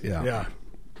 AC/DC.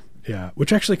 Yeah.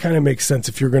 Which actually kind of makes sense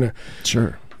if you're gonna.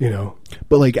 Sure.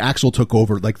 But like Axl took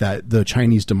over like that. The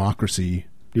Chinese Democracy.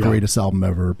 Yeah. Greatest album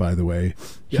ever, by the way.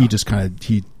 He just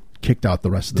he kicked out the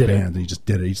rest of the band. And he just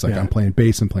did it. He's like, I'm playing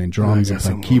bass, I'm playing drums, I'm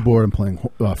playing keyboard, I'm playing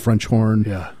French horn,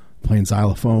 playing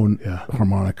xylophone,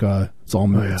 harmonica. It's all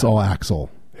Axl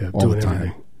all the time.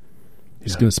 Everything.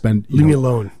 He's going to spend leave me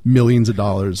alone millions of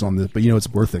dollars on this, but it's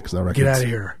worth it because that record. Get out of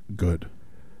here. Good.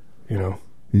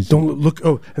 Don't look.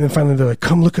 Oh, and then finally they're like,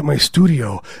 "Come look at my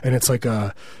studio," and it's like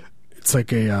it's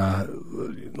like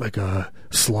a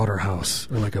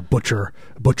slaughterhouse or like a butcher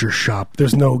shop.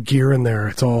 There's no gear in there.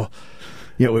 It's all.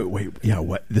 Yeah, wait. Yeah,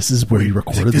 what? This is where you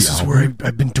recorded this the is album? where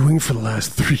I've been doing for the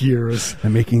last 3 years.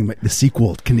 I'm making the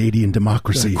sequel, Canadian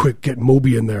Democracy. Quick, get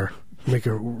Moby in there. Make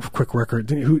a quick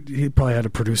record. He probably had a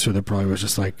producer that probably was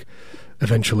just like,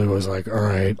 eventually was like, all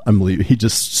right. I'm leaving. He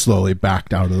just slowly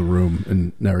backed out of the room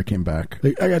and never came back.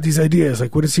 Like, I got these ideas.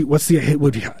 Like, what's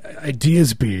the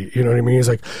ideas be? You know what I mean? He's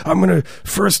like,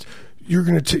 first, you're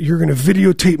gonna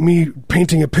videotape me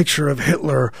painting a picture of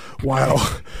Hitler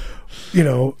while... You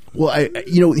know, well,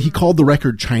 he called the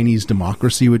record Chinese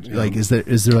Democracy. Like, is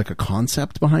there like a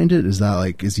concept behind it? Is that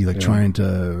like, is he like trying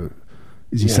to,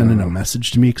 is he sending a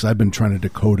message to me? Because I've been trying to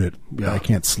decode it. Yeah. I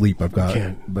can't sleep. I've got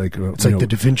like, it's like the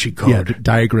Da Vinci Code. Yeah,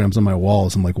 diagrams on my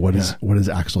walls. I'm like, what is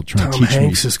Axl trying to teach me? Tom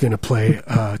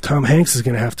Hanks is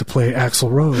going to have to play Axl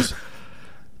Rose.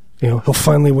 You know, he'll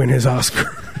finally win his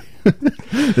Oscar.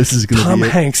 This is going to be Tom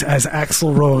Hanks as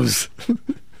Axl Rose.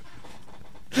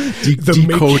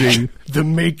 Decoding the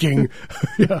making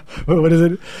yeah, what is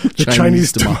it, the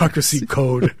Chinese Democracy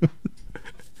Code.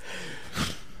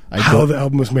 How the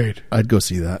album was made. I'd go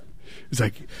see that. It's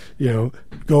like, you know,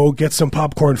 go get some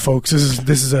popcorn, folks.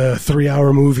 This is a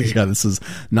 3-hour movie. Yeah, this is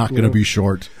not going to be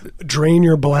short. Drain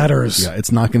your bladders. Yeah,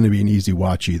 it's not going to be an easy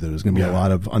watch either. There's going to be a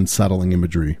lot of unsettling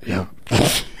imagery. Yeah.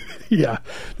 Yeah,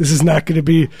 this is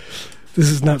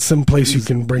not some place you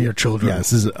can bring your children. Yeah,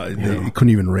 this is. They couldn't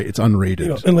even rate. It's unrated. You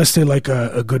know, unless they like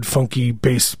a good funky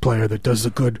bass player that does the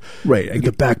good. Right,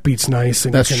 the backbeat's nice.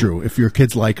 And that's true. If your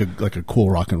kids like a cool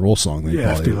rock and roll song,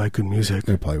 if they like good music,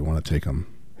 they probably want to take them.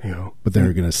 You know, but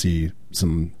they're going to see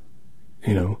some,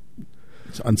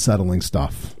 unsettling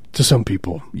stuff to some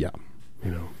people. Yeah,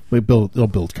 you know, they'll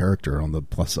build character on the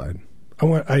plus side.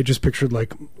 I just pictured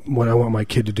like what I want my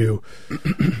kid to do: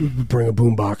 bring a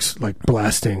boombox, like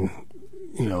blasting.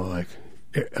 You know, like,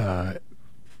 what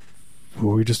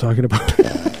were we just talking about?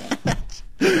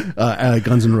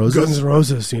 Guns N' Roses. Guns N'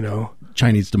 Roses, you know.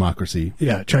 Chinese Democracy.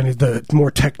 Yeah, the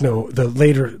more techno, the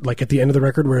later, like at the end of the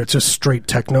record where it's just straight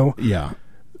techno. Yeah.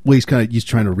 Well, he's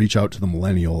trying to reach out to the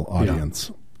millennial audience.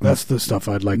 Yeah. That's the stuff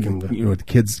I'd like him to. You know, the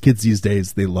kids these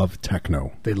days, they love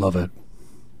techno. They love it.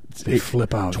 They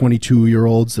flip out.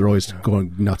 22-year-olds, they're always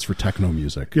going nuts for techno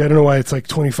music. Yeah, I don't know why it's like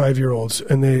 25-year-olds,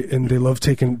 and they love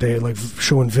they like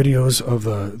showing videos of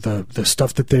the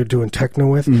stuff that they're doing techno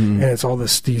with, and it's all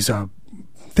these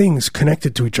things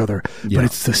connected to each other, but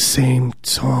it's the same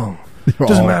song. It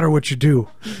doesn't matter what you do.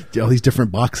 All these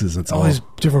different boxes. It's all these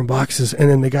different boxes, and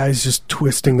then the guy's just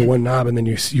twisting the one knob, and then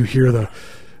you hear the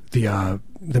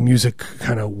music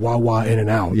kind of wah in and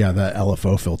out. Yeah, that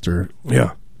LFO filter.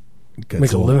 Yeah.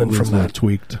 Make a living from that.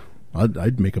 Tweaked. I'd try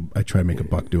to make a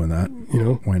buck doing that. You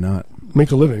know, why not? Make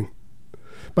a living.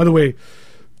 By the way,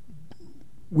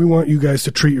 we want you guys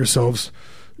to treat yourselves.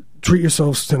 Treat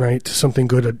yourselves tonight to something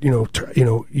good. You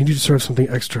need to serve something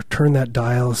extra. Turn that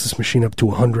dialysis machine up to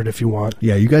 100 if you want.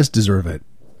 Yeah, you guys deserve it.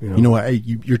 You know what?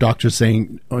 Your doctor's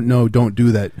saying, "Oh no, don't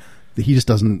do that." He just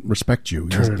doesn't respect you.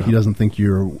 He doesn't think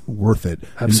you're worth it.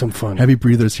 Have some fun. Heavy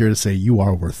Breather's here to say you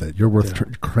are worth it. You're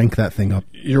worth crank that thing up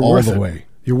you're all worth the it. way.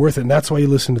 You're worth it, and that's why you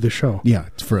listen to the show. Yeah,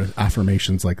 it's for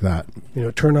affirmations like that. You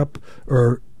know, turn up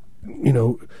or,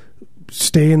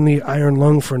 stay in the iron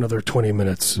lung for another 20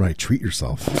 minutes. Right, treat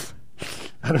yourself.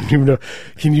 I don't even know.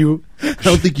 Can you? I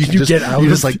don't think you can get out. You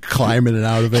just like climb in and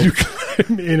out of it. You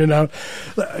climb in and out.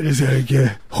 I just gotta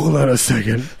get. Hold on a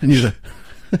second. And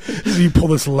you pull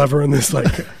this lever and this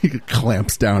like it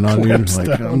clamps down on you.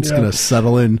 Like I'm just gonna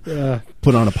settle in,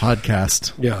 put on a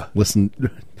podcast, listen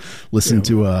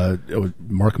to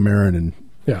Mark Maron and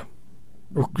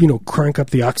or crank up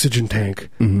the oxygen tank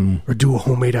or do a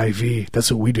homemade IV. That's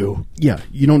what we do. Yeah,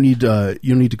 you don't need to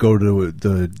go to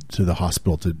the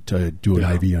hospital to do an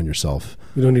IV on yourself.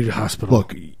 You don't need a hospital.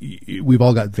 Look, we've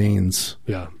all got veins.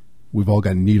 Yeah. We've all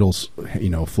got needles,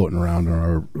 floating around in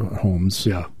our homes.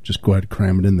 Yeah. Just go ahead and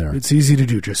cram it in there. It's easy to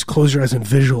do. Just close your eyes and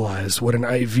visualize what an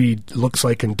IV looks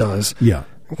like and does. Yeah.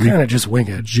 Kind of just wing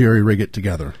it. Jerry rig it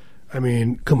together. I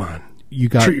mean, come on.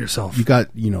 Treat yourself. You got,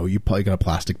 you probably got a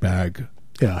plastic bag.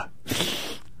 Yeah.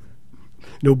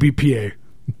 No BPA.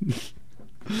 You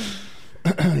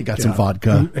got some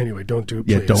vodka. Anyway, don't do it,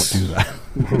 please. Yeah, don't do that.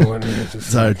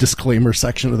 It's a disclaimer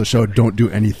section of the show. Don't do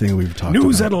anything we've talked about.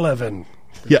 News at 11.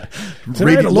 Yeah.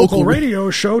 Tonight, a local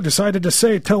radio show decided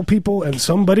to tell people, and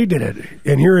somebody did it.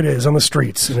 And here it is on the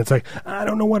streets. And it's like, I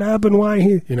don't know what happened, why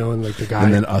he, and like the guy.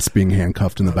 And then us being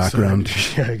handcuffed in the background.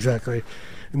 Yeah, exactly.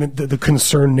 And then the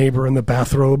concerned neighbor in the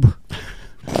bathrobe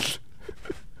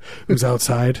who's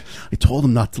outside. I told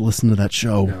him not to listen to that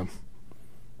show.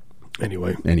 Yeah.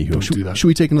 Anyway, Anywho, do that. should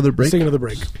we take another break? Let's take another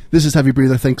break. This is Heavy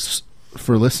Breather. Thanks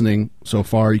for listening so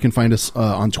far. You can find us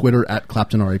on Twitter at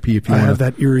ClaptonRIP if you I want have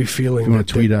that eerie feeling you wanna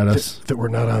tweet at us. that we're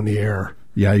not on the air.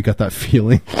 Yeah, you got that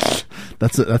feeling.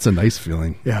 That's a nice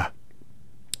feeling. Yeah.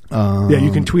 Yeah,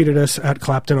 you can tweet at us at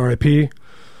ClaptonRIP.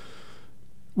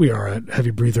 We are at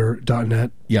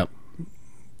heavybreather.net. Yep.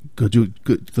 Go do it.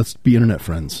 Good. Let's be internet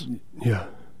friends. Yeah.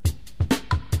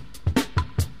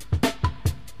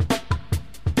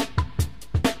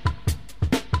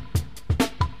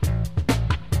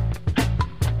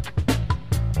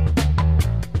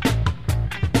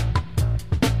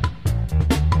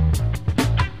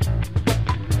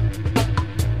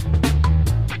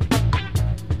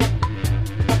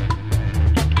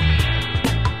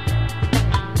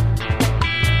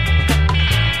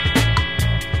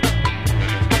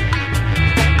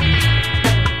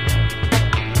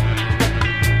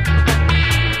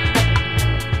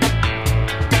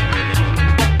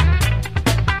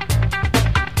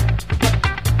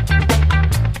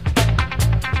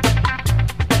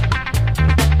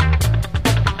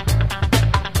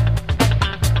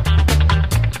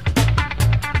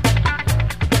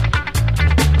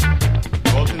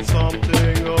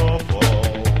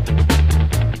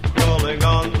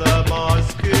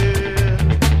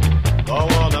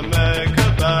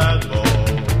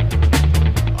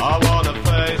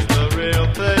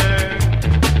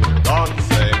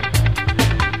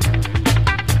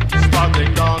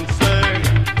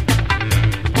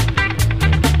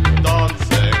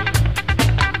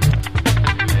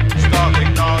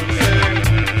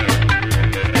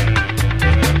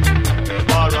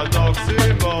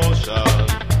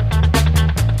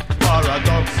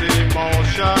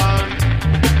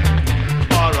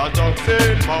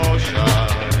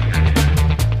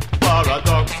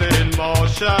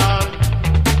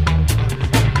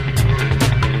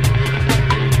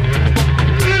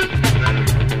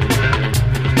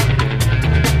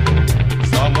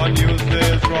 Someone used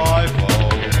his rifle.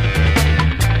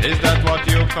 Is that what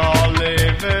you call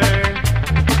living?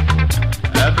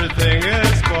 Everything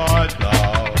is quiet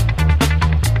now.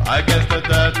 I guess the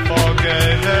dead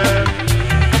forgave him.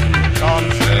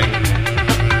 Dancing,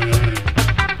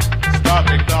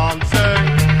 starting dancing,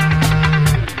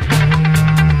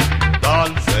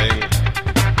 dancing.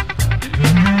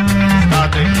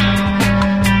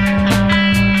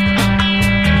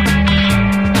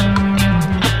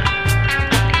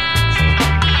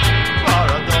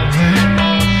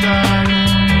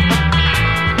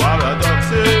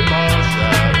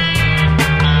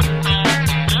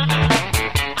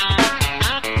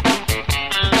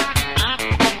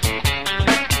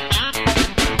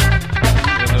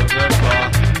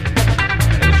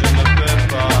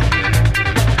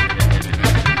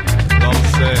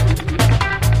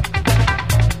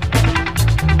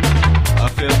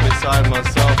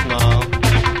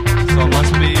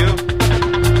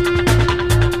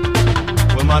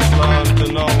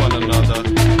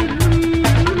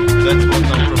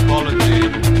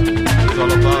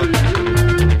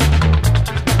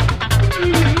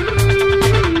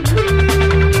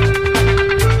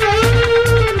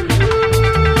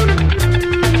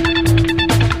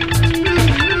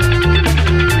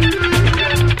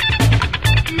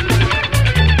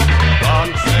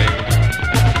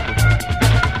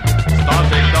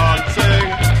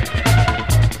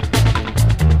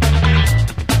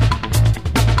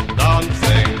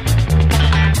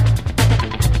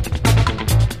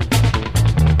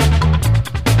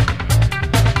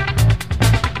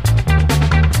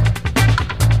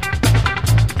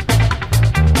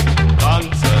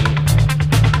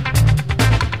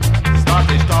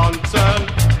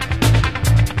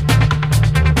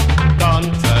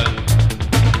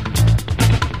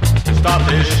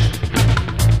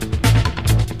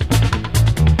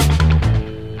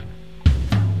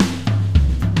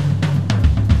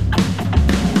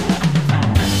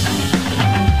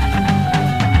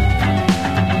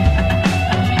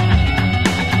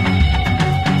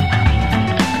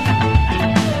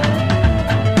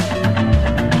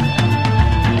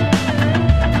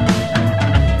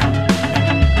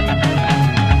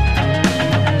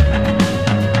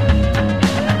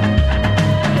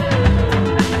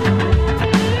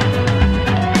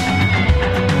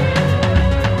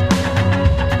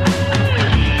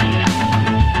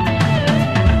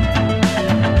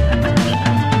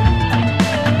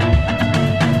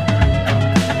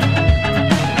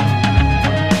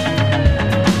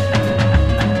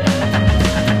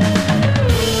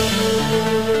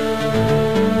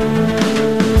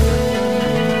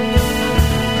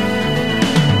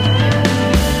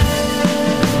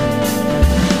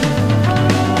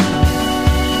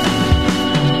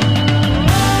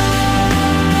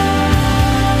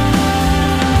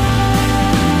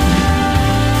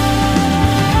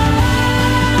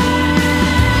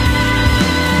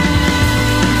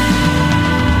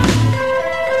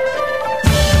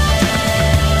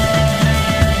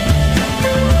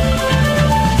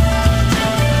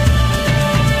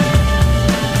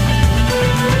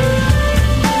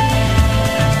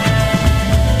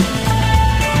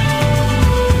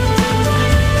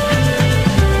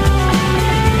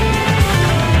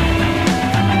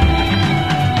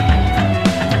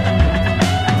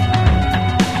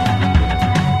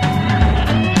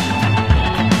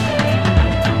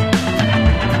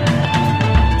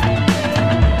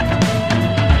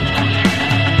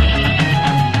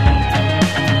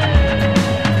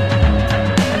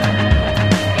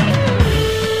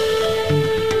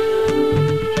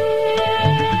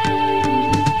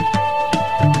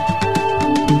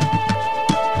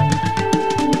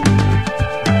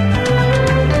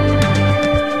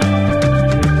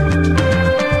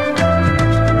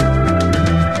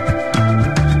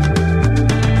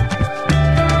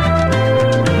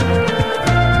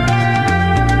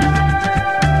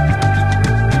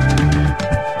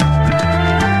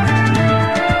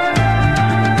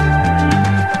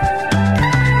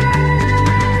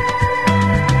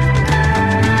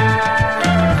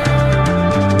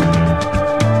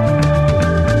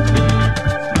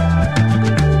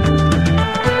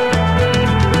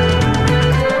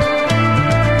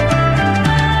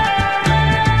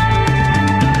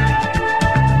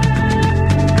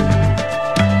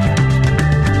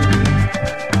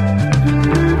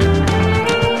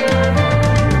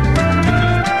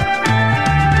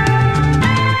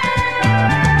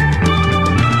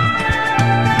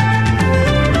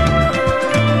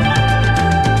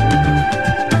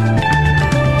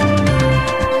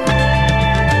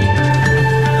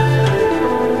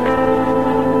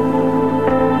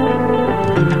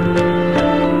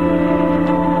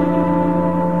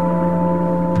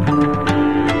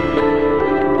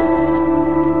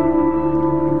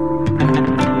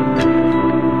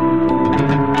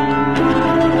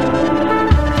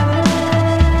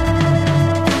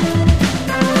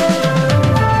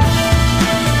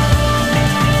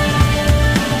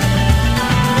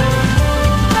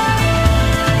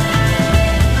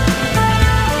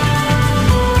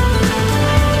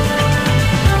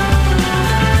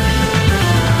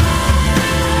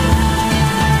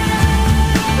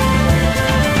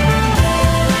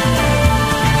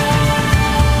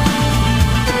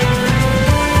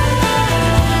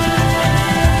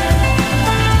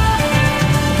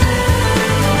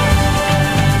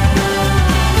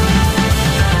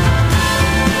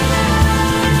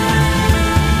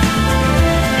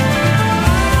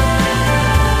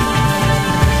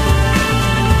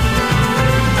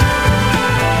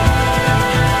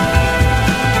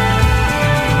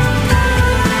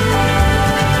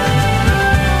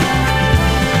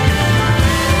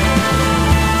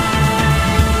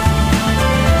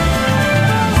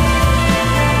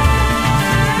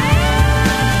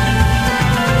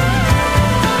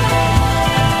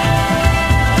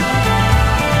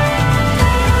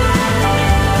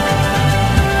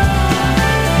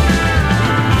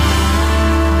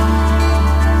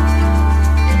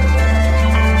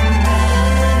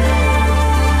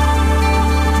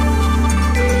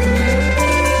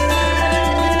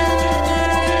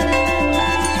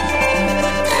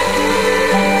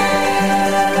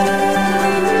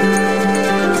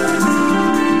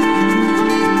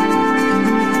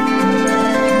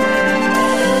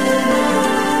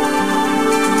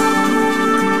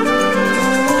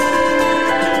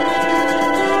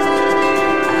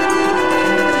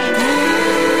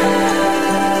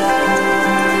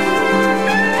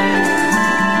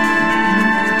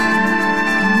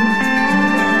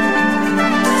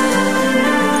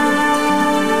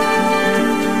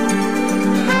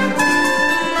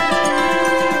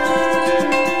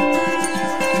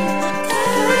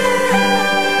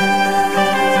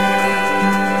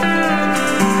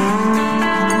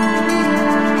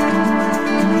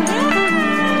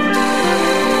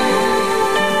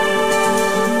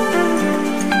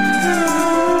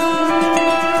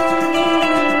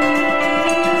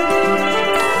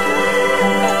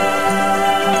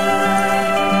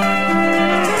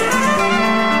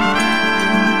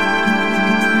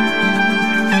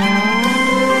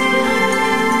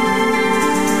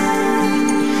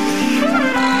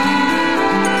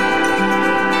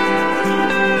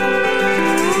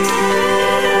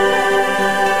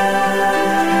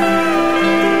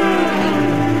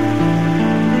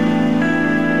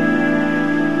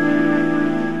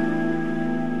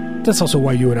 that's also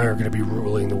why you and I are going to be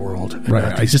ruling the world. And Right.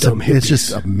 not these dumb It's hippies.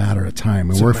 just a matter of time,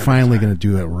 and It's a we're matter of finally time. going to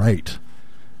do it right.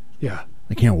 Yeah.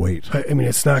 I can't wait. I mean,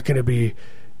 it's not going to be.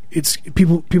 It's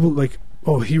people like,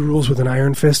 oh, he rules with an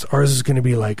iron fist. Ours is going to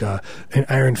be like an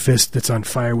iron fist that's on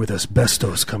fire with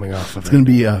asbestos coming off of It's it. going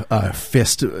to be a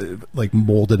fist like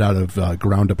molded out of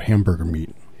ground up hamburger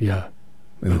meat Yeah,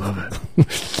 I love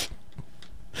it.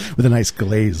 with a nice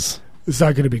glaze. It's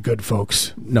not going to be good,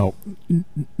 folks. No,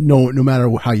 no matter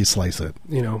how you slice it.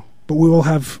 You know, but we will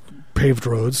have paved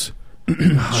roads,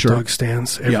 hot Sure. dog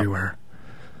stands everywhere.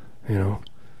 You know,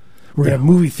 we're going to have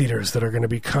movie theaters that are going to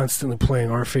be constantly playing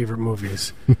our favorite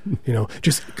movies. You know,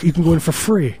 just you can go in for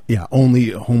free. Yeah, only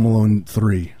Home Alone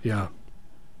 3. Yeah,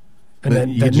 But and then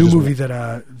you that could new just- movie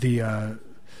that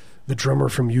the drummer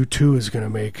from U2 is going to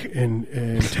make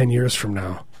in 10 years from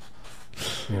now.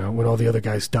 You know, when all the other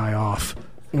guys die off.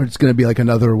 Or it's going to be like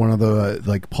another one of the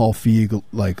like Paul Feig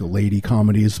like lady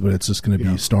comedies, but it's just going to be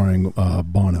Yeah. starring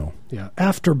Bono. Yeah,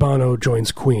 after Bono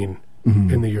joins Queen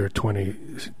Mhm. in the year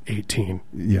 2018.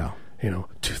 Yeah, You know,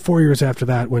 4 years after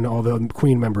that, when all the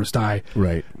Queen members die,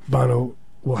 right. Bono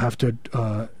will have to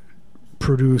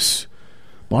produce.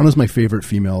 Bono's my favorite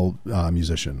female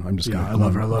musician. I'm just Yeah, going I to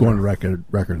love her, I love go on her. record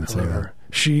and say that. Her.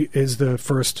 She is the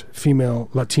first female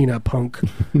Latina punk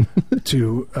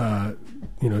to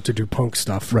to do punk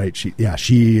stuff. Right. She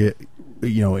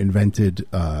invented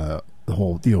the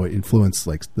whole influenced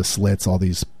like the Slits, all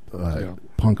these Yeah.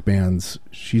 punk bands.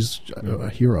 She's a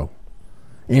hero,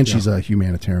 and she's a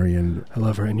humanitarian. I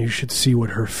love her, and you should see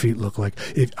what her feet look like.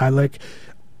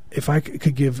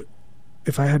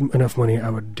 If I had enough money, I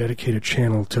would dedicate a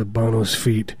channel to Bono's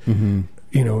feet. Mm-hmm.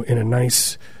 You know, in a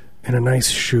nice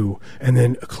shoe, and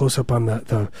then a close up on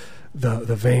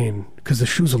the vein, because the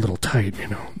shoe's a little tight. You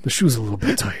know, the shoe's a little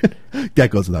bit tight. That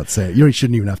goes without saying. You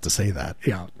shouldn't even have to say that.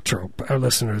 Yeah, true. But our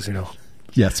listeners, you know,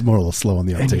 Yeah, it's more a little slow on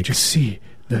the and you uptake. just see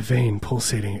the vein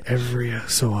pulsating every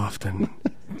so often.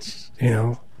 You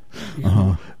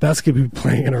know, that's going to be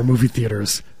playing in our movie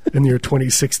theaters in the year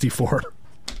 2064.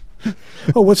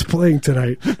 Oh, what's playing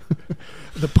tonight?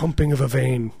 The pumping of a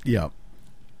vein. Yeah,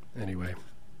 Anyway,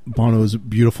 Bono's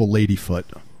beautiful lady foot,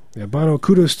 yeah, Bono,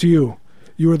 kudos to you.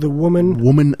 You are the woman.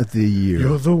 woman of the year.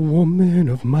 You're the woman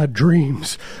of my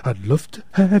dreams. I'd love to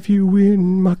have you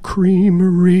in my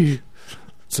creamery.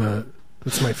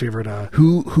 That's my favorite.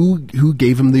 Who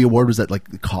gave him the award? Was that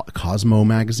like Cosmo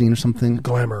magazine or something?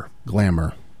 Glamour.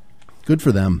 Glamour. Good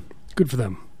for them. Good for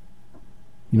them.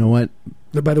 You know what?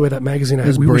 By the way, that magazine,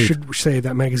 That's we brave. should say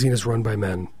that magazine is run by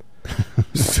men.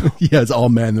 Yeah, it's all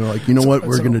men. They're like, you know what?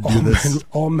 We're It's going to an do this.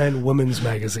 all men women's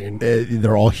magazine.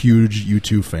 They're all huge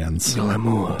U2 fans.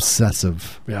 Glamour.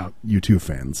 Obsessive Yeah. U2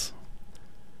 fans.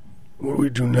 What do we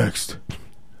do next?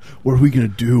 What are we going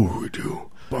to do? What do we do?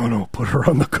 Bono, put her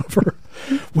on the cover.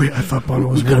 Wait, I thought Bono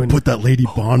was We got to going. put that lady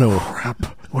Bono. Crap.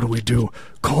 What do we do?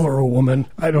 Call her a woman?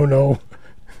 I don't know.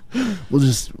 We'll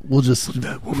just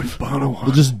That woman Bono.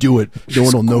 we'll just do it. No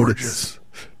one will notice. Gorgeous.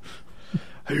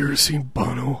 Have you ever seen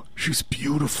Bono? She's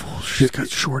beautiful. She's got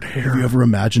short hair. Have you ever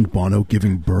imagined Bono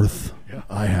giving birth? Yeah.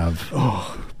 I have.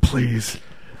 Oh, please.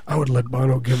 I would let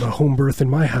Bono give a home birth in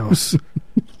my house.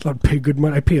 I'd pay good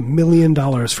money. I'd pay $1 million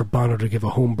for Bono to give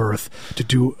a home birth,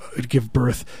 to give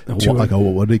birth to Like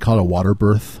what do they call it? A water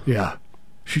birth? yeah.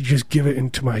 She'd just give it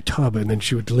into my tub, and then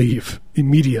she would leave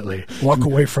immediately, walk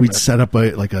away from We'd it. set up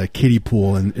a kiddie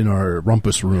pool in our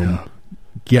rumpus room. Yeah.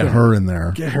 Get her in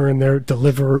there. Get her in there,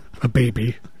 deliver a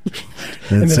baby, And,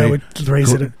 and then say, I would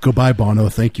raise it. Goodbye, Bono.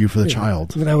 Thank you for the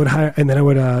child. And then I would hire, and then I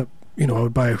would, I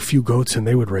would buy a few goats, and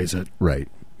they would raise it. Right.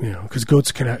 You know, because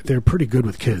goats they're pretty good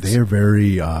with kids. They are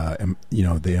very,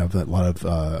 they have a lot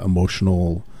of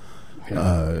emotional,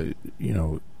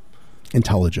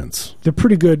 intelligence. They're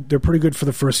pretty good. They're pretty good for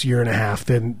the first year and a half.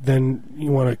 Then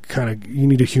you want to you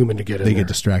need a human to get in They there. get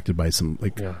distracted by some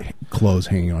Yeah. clothes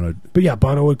hanging on a But yeah,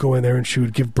 Bono would go in there and she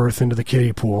would give birth into the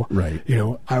kiddie pool. right. You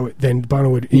know, then Bono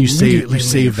would And you immediately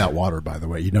save leave. that water, by the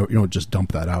way. You don't just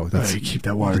dump that out. You keep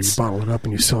that water. You that's- bottle it up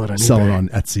and you sell it on sell eBay. it on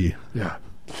Etsy. Yeah.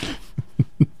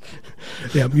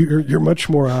 Yeah, you're much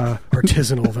more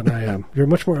artisanal than I am. You're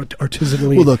much more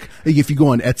artisanally. Well, look, if you go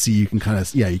on Etsy, you can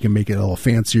you can make it a little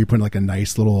fancier. You put in like a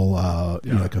nice little,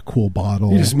 like a cool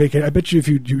bottle. You just make it. I bet you if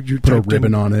you put a typed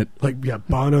ribbon in, on it. like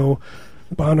Bono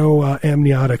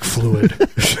amniotic fluid,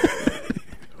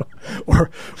 or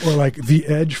like the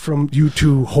Edge from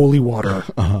U2 Holy Water,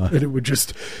 and it would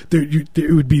just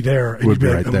it would be there, and Would you'd be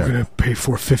be like, right there. I'm going to pay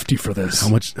 $450 for this.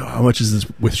 How much is this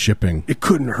with shipping? It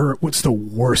couldn't hurt. What's the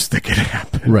worst that could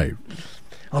happen? Right.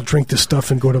 I'll drink this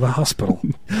stuff and go to the hospital.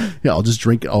 Yeah, I'll just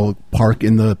drink. I'll park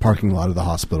in the parking lot of the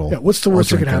hospital. Yeah, what's the worst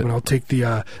that could drink happen? it. I'll take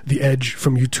the Edge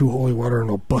from U2 Holy Water and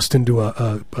I'll bust into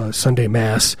a Sunday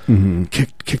Mass,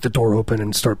 kick the door open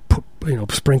and start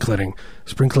sprinkling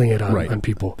it on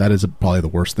people. That is probably the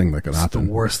worst thing that could It's happen.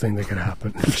 the worst thing that could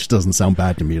happen. It just doesn't sound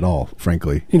bad to me at all,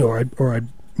 frankly. Or I'd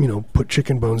put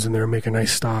chicken bones in there and make a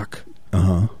nice stock.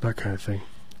 That kind of thing.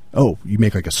 Oh, you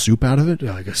make like a soup out of it?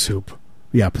 Yeah, like a soup.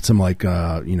 Yeah, put some like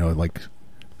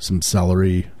some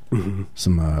celery,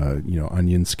 some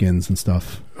onion skins and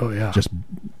stuff. Oh yeah. Just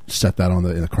set that in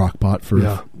the crock pot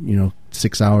for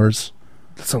 6 hours.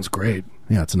 That sounds great.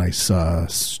 Yeah, it's a nice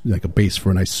like a base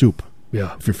for a nice soup.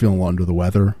 Yeah. If you're feeling under the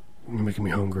weather. You're making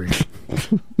me hungry.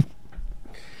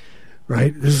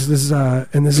 Right? This is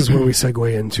where we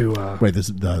segue into Right, this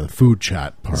is the food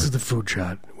chat part. This is the food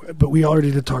chat. But we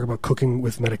already did talk about cooking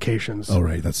with medications. Oh,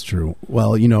 right, that's true.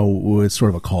 Well, it's sort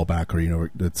of a callback, or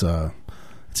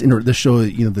this show.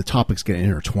 The topics get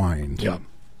intertwined. Yeah.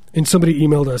 And somebody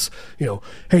emailed us,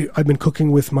 hey, I've been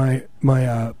cooking with my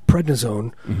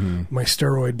prednisone, my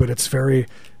steroid, but it's very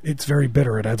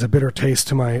bitter. It adds a bitter taste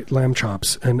to my lamb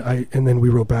chops, and then we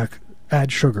wrote back, add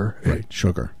sugar. Right, It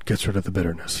sugar gets rid of the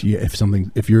bitterness. Yeah,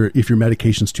 if your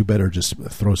medication's too bitter, just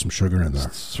throw some sugar in there.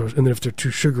 So, and then if they're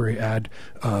too sugary, add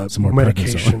Some more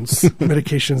medications,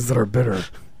 medications that are bitter.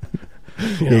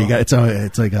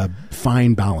 It's like a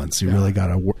fine balance. You really got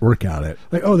to work at it.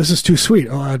 Like, oh, this is too sweet.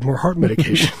 I'll add more heart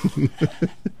medication.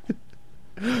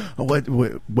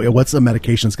 What's the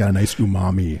medication that's got a nice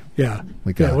umami? Yeah.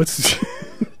 Like what's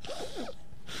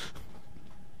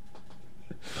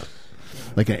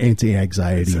like an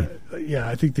anti-anxiety.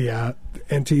 I think the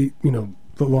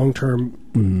the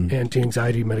long-term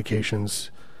anti-anxiety medications,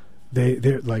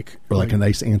 they're like a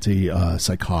nice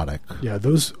anti-psychotic. Yeah,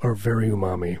 those are very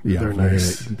umami. Yeah, they're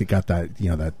nice. They got that.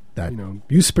 That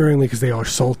use sparingly because they are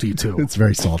salty too. It's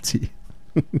very salty.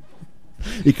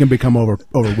 It can become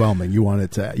overwhelming. You want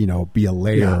it to be a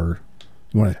layer. Yeah.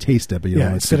 You want to taste it, but you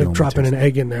don't want it to instead of dropping an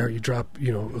egg in there, you drop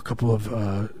a couple of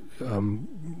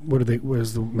what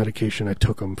is the medication I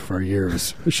took them for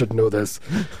years? I should know this.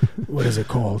 What is it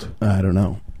called? I don't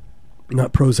know.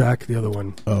 Not Prozac, the other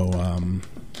one. Oh,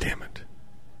 damn it!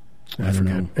 I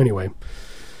forget. Know. Anyway,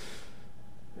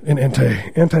 an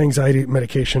anti-anxiety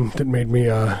medication that made me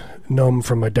numb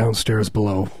from my downstairs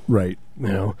below. Right.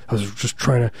 I was just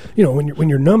trying to, when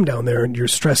you're numb down there and you're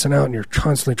stressing out and you're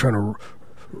constantly trying to,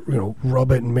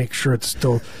 rub it and make sure it's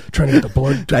still trying to get the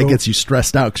blood. That gets you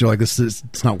stressed out because you're like,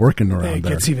 it's not working around there. It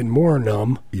gets even more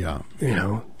numb. Yeah.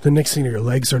 The next thing your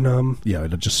legs are numb. Yeah,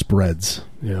 it just spreads.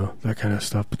 That kind of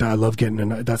stuff. But I love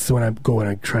that's when I go and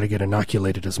I try to get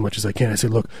inoculated as much as I can. I say,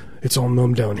 look, it's all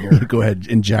numb down here. Go ahead,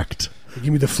 inject.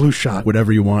 Give me the flu shot.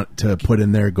 Whatever you want to put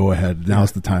in there, go ahead.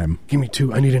 Now's the time. Give me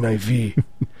 2. I need an IV.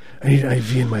 I need an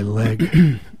IV in my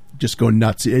leg. Just go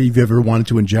nuts. Have you ever wanted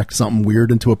to inject something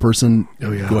weird into a person?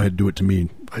 Oh, yeah. Go ahead, do it to me.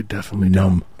 I definitely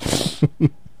numb.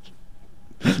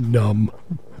 Numb.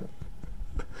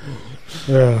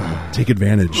 Take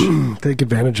advantage. Take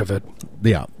advantage of it.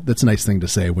 Yeah, that's a nice thing to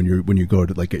say when you go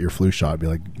to get your flu shot. Be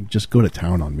like, just go to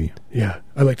town on me. Yeah,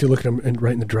 I like to look at them and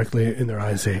right directly in their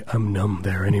eyes and say, I'm numb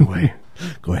there anyway.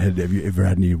 Go ahead. Have you ever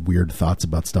had any weird thoughts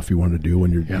about stuff you want to do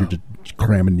when you're just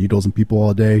cramming needles in people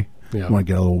all day? Yeah. You want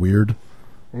to get a little weird?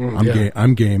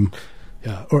 I'm game.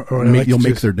 Yeah, or you'll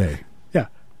make their day. Yeah,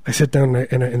 I sit down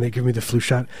and they give me the flu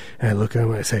shot, and I look at them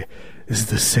and I say, "This is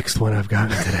the 6th one I've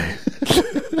gotten today."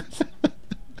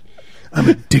 I'm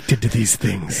addicted to these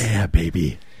things. Yeah,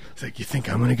 baby. It's like, you think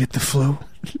I'm going to get the flu?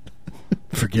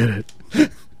 Forget it.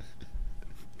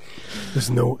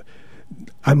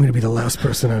 I'm going to be the last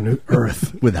person on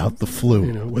Earth without the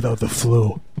flu. Without the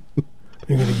flu.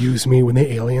 You're going to use me when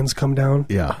the aliens come down?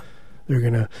 Yeah. They're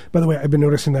going to... By the way, I've been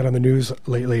noticing that on the news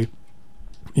lately.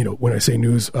 When I say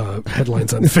news,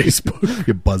 headlines on Facebook.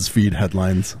 Your BuzzFeed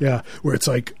headlines. Yeah, where it's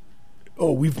like,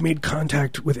 oh, we've made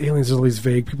contact with aliens. There's all these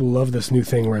vague... People love this new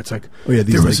thing where it's like,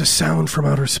 there was a sound from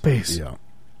outer space. Yeah.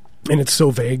 And it's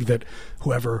so vague that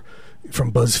whoever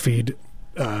from BuzzFeed...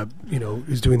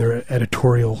 is doing their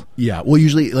editorial. Yeah, well,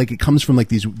 usually, it comes from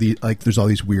there's all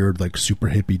these weird, super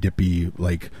hippy dippy,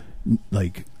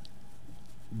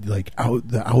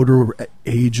 the outer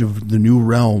age of the new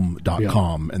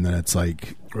realm.com, and then it's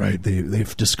right,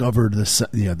 they've discovered this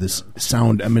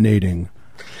sound emanating.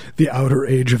 The outer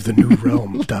age of the new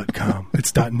realm.com.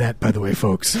 It's .net, by the way,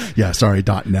 folks. Yeah, sorry,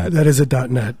 .net. That is a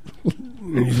 .net.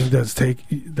 And you think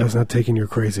that's not taking you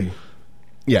crazy?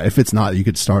 Yeah, if it's not, you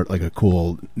could start a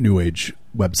cool new age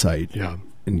website. Yeah.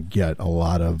 And get a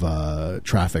lot of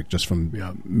traffic just from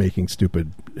making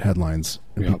stupid headlines,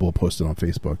 and people post it on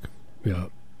Facebook. Yeah.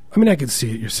 I mean, I could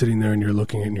see it. You're sitting there and you're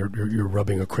looking and you're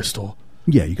rubbing a crystal.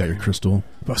 Yeah, you got your crystal.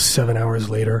 About 7 hours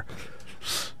later,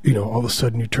 all of a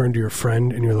sudden you turn to your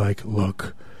friend and you're like,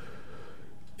 look,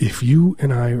 if you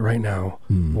and I right now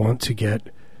want to get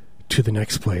to the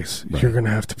next place, you're going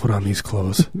to have to put on these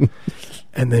clothes.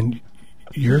 And then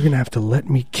you're going to have to let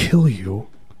me kill you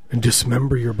and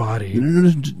dismember your body.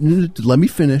 No, let me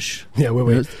finish. Yeah,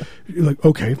 wait. You're like,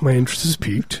 okay, my interest is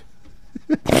piqued.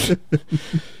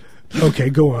 Okay,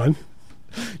 go on.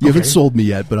 You haven't sold me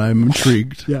yet, but I'm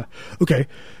intrigued. Yeah. Okay.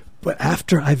 But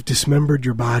after I've dismembered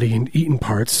your body and eaten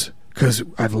parts, because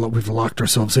we've locked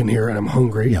ourselves in here and I'm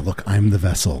hungry. Yeah, look, I'm the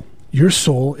vessel. Your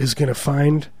soul is going to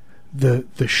find the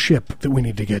ship that we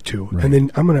need to get to. Right. And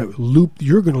then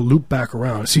you're going to loop back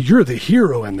around. See, you're the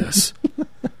hero in this.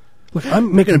 Look,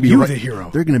 I'm making you the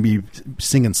hero. They're going to be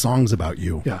singing songs about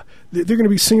you. Yeah. They're going to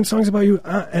be singing songs about you,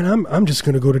 and I'm just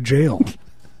going to go to jail.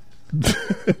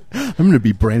 I'm going to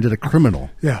be branded a criminal.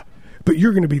 Yeah, but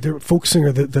you're going to be the folk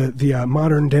singer, the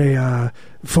modern day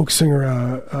folk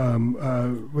singer.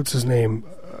 What's his name?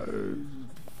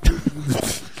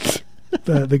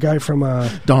 The guy from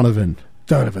Donovan.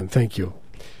 Donovan, thank you.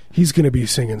 He's going to be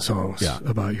singing songs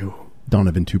about you.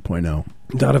 Donovan 2.0.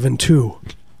 Donovan 2.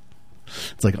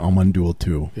 It's like Almond Duel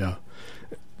 2. Yeah,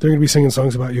 they're going to be singing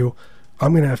songs about you.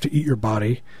 I'm going to have to eat your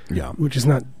body, which is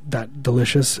not that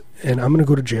delicious, and I'm going to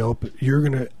go to jail. But you're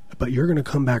going to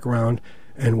come back around,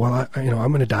 and while I'm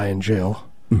going to die in jail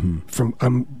from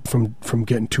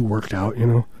getting too worked out.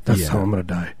 That's how I'm going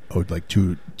to die. Oh, like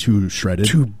too shredded,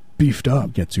 too beefed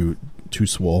up, get too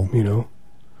swole.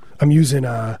 I'm using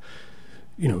 2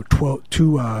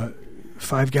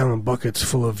 5-gallon buckets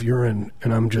full of urine,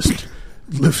 and I'm just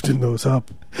lifting those up.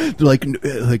 They're like,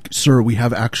 sir, we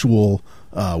have actual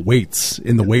weights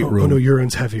in the weight room. Oh, no,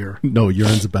 urine's heavier. No,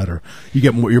 urine's better. You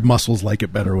get more, your muscles like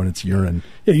it better when it's urine.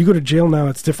 Yeah, you go to jail now,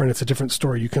 it's different. It's a different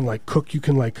story. You can cook, you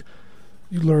can learn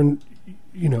a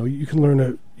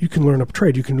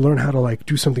trade. You can learn how to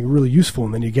do something really useful,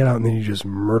 and then you get out and then you just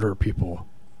murder people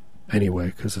anyway,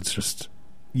 because it's just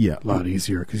a lot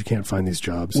easier because you can't find these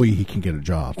jobs. Well, he can get a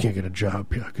job. You can't get a job,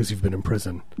 because you've been in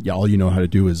prison. Yeah, all you know how to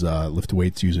do is lift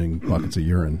weights using buckets of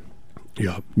urine.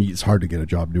 Yeah. It's hard to get a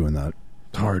job doing that.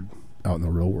 It's hard. Out in the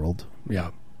real world. Yeah.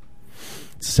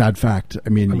 It's a sad fact. I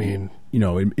mean,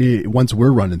 once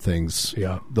we're running things,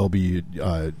 there'll be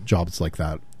jobs like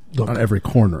that on every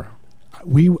corner.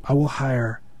 I will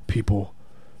hire people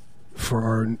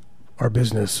for our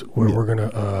business where we're talking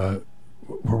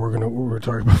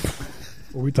about.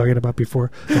 What were we talking about before?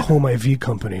 The Home IV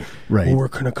company. Right. Where we're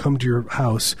going to come to your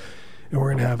house and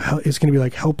we're going to have it's going to be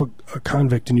like help a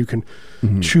convict, and you can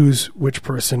choose which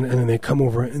person, and then they come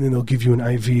over and then they'll give you an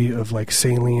IV of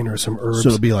saline or some herbs. So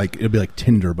it'll be like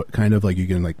Tinder, but kind of you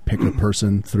can pick a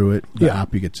person through it. The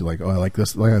app, you get to I like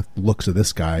this, looks of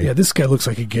this guy. Yeah, this guy looks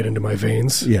like he'd get into my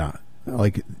veins. Yeah,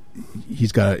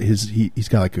 he's got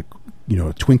a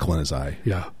twinkle in his eye.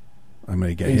 Yeah. I'm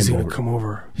going to get he's him going over. to come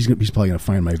over. He's probably going to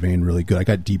find my vein really good. I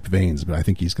got deep veins, but I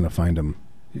think he's going to find them.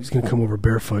 He's going to come over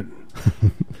barefoot.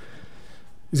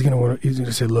 He's going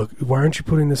to say, "Look, why aren't you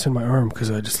putting this in my arm?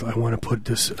 Because I want to put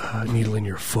this needle in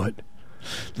your foot."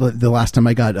 The last time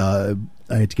I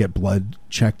had to get blood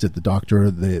checked at the doctor.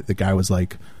 The guy was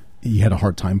like, he had a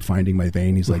hard time finding my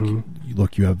vein. He's like,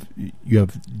 "Look, you have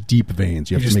deep veins.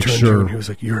 You have to make sure." He was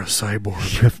like, "You're a cyborg.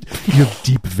 You have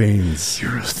deep veins.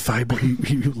 You're a cyborg."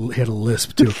 He had a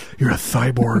lisp too. "You're a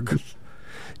cyborg.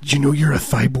 Did you know you're a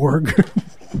cyborg?"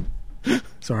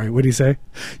 Sorry, what did he say?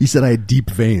 He said I had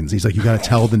deep veins. He's like, you got to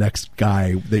tell the next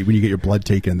guy that when you get your blood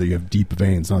taken that you have deep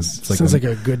veins. And Sounds like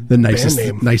a good the band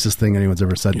name. nicest thing anyone's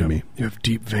ever said to me. You have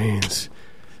deep veins.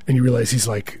 And you realize he's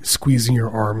squeezing your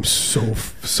arm so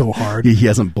hard. He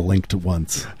hasn't blinked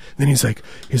once. Then he's like,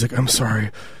 "I'm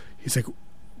sorry." He's like,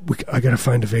 "I got to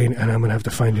find a vein, and I'm going to have to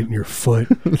find it in your foot."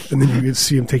 And then you can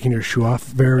see him taking your shoe off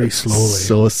very slowly.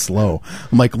 So slow.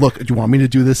 I'm like, "Look, do you want me to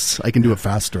do this? I can do it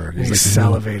faster." And he's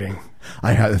salivating.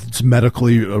 It's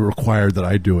medically required that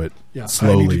I do it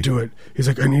slowly. I need to do it. He's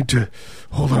like, "I need to,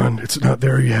 hold on, it's not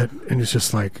there yet." And it's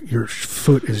just your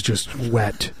foot is just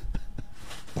wet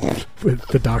with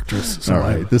the doctor's saliva.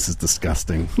 All right, this is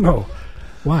disgusting. No.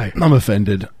 Why? I'm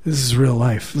offended. This is real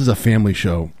life. This is a family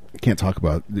show. I can't talk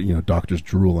about doctors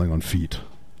drooling on feet.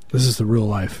 This is the real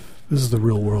life. This is the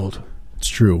real world. It's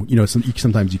true.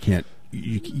 Sometimes you can't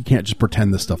just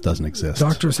pretend this stuff doesn't exist.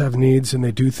 Doctors have needs, and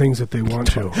they do things that they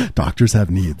want to. Doctors have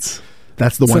needs.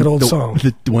 That's the it's one. That old song.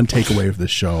 The one takeaway of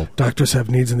this show. Doctors have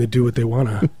needs, and they do what they want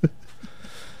to.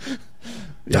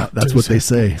 Yeah, that's what they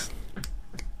say.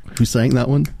 Who sang that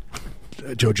one?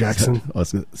 Joe Jackson. I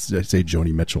was going to say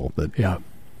Joni Mitchell, but yeah,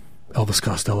 Elvis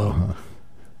Costello.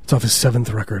 It's off his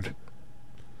 7th record.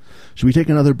 Should we take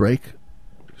another break?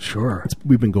 Sure.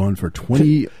 We've been going for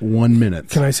 21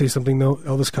 minutes. Can I say something though?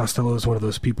 Elvis Costello is one of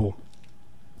those people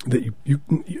that you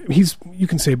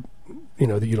can say,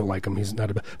 that you don't like him. He's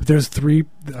not a bad, but there's 3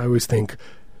 that I always think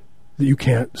that you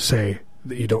can't say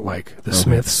that you don't like. The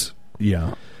Smiths.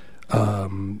 Yeah.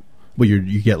 Well,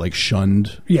 you get like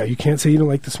shunned. Yeah, you can't say you don't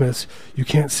like the Smiths. You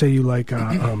can't say you like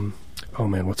oh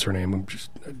man, what's her name? I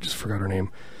just forgot her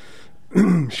name.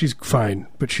 She's fine,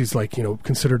 but she's like,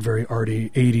 considered very arty,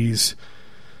 80s,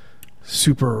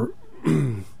 super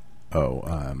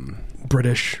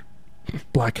British,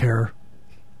 black hair.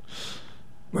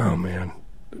 Oh man,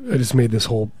 I just made this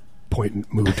whole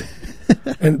point moot.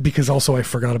 And because also I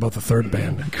forgot about the 3rd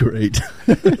band. Great.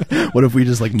 What if we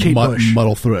just like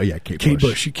muddle through it? Yeah, Kate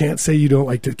Bush. You can't say you don't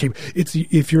like Kate. It's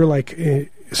if you're like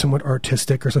somewhat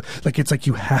artistic or something. Like it's like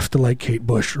you have to like Kate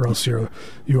Bush, or else you're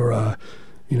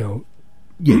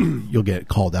you'll get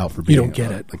called out for being. You don't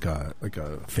get it. Like a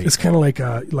fake. It's kind of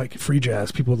like free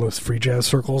jazz. People in those free jazz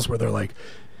circles where they're like,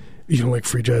 you don't like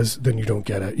free jazz, then you don't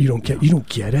get it. You don't get it. You don't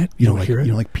hear it. You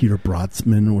don't like Peter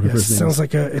Brodsman or whatever.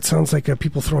 It sounds like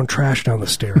people throwing trash down the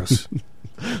stairs.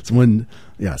 Someone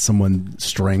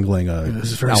strangling a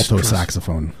alto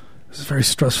saxophone. This is very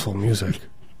stressful music,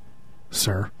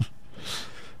 sir.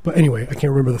 But anyway, I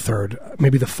can't remember the 3rd.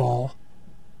 Maybe The Fall.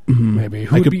 Mm-hmm. Maybe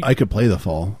I could play The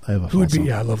Fall. I have a fall song.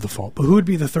 Yeah, I love The Fall. But who would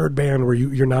be the 3rd band where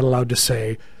you're not allowed to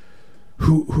say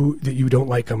who that you don't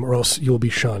like them, or else you'll be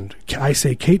shunned? I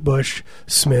say Kate Bush,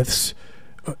 Smiths,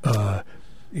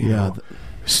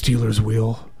 Steelers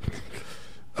Wheel.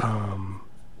 I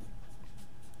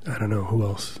don't know who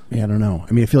else. Yeah, I don't know.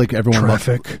 I mean, I feel like everyone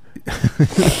Traffic.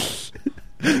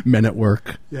 Men at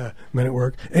Work. Yeah, Men at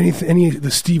Work. Any of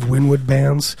the Steve Winwood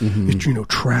bands. Mm-hmm.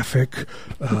 Traffic,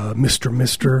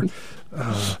 Mr.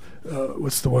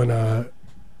 What's the one?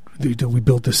 We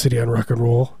built this city on rock and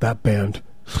roll. That band.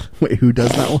 Wait, who does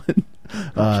that one?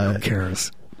 Who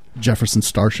cares? Jefferson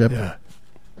Starship. Yeah,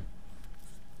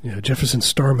 Jefferson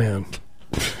Starman.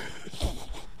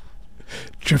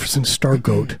 Jefferson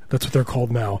Stargoat. That's what they're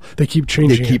called now. They keep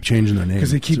changing. They keep changing their name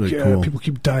because they keep really cool. People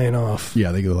keep dying off.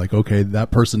 Yeah, they go like, okay,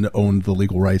 that person owned the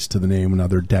legal rights to the name, and now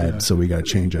they're dead, so we got to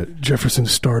change it. Jefferson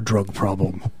Star Drug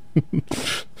Problem.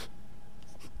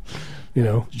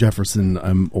 Jefferson.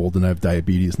 I'm old and I have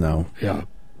diabetes now. Yeah.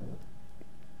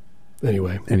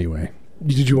 Anyway,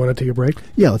 did you want to take a break?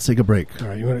 Yeah, let's take a break. All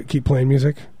right, you want to keep playing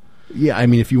music? Yeah, I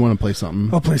mean, if you want to play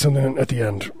something, I'll play something at the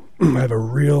end. I have a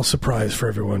real surprise for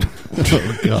everyone.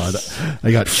 Oh God,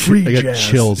 I got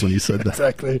chills when you said that.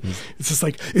 Exactly. It's just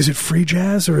like, is it free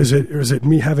jazz or is it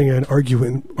me having an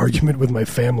argument with my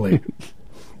family?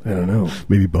 I don't know.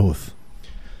 Maybe both.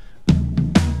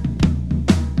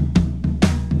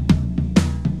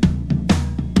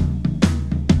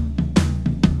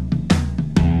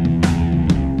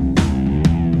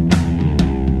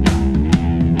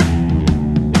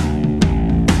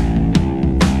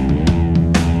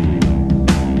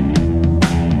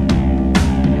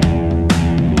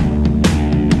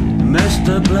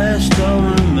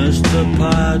 Blackstone and Mr.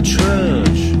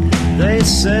 Partridge, they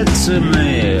said to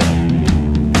me,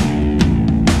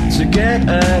 to get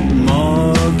a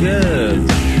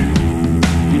mortgage,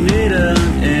 you need an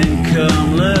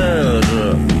income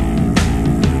letter.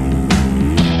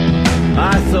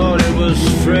 I thought it was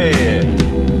free.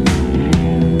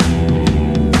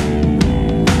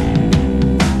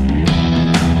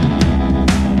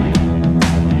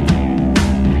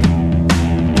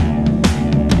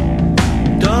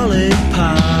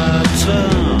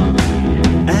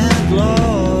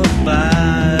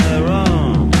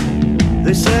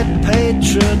 They said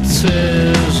patriotism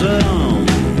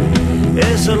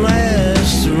is the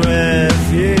last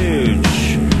refuge.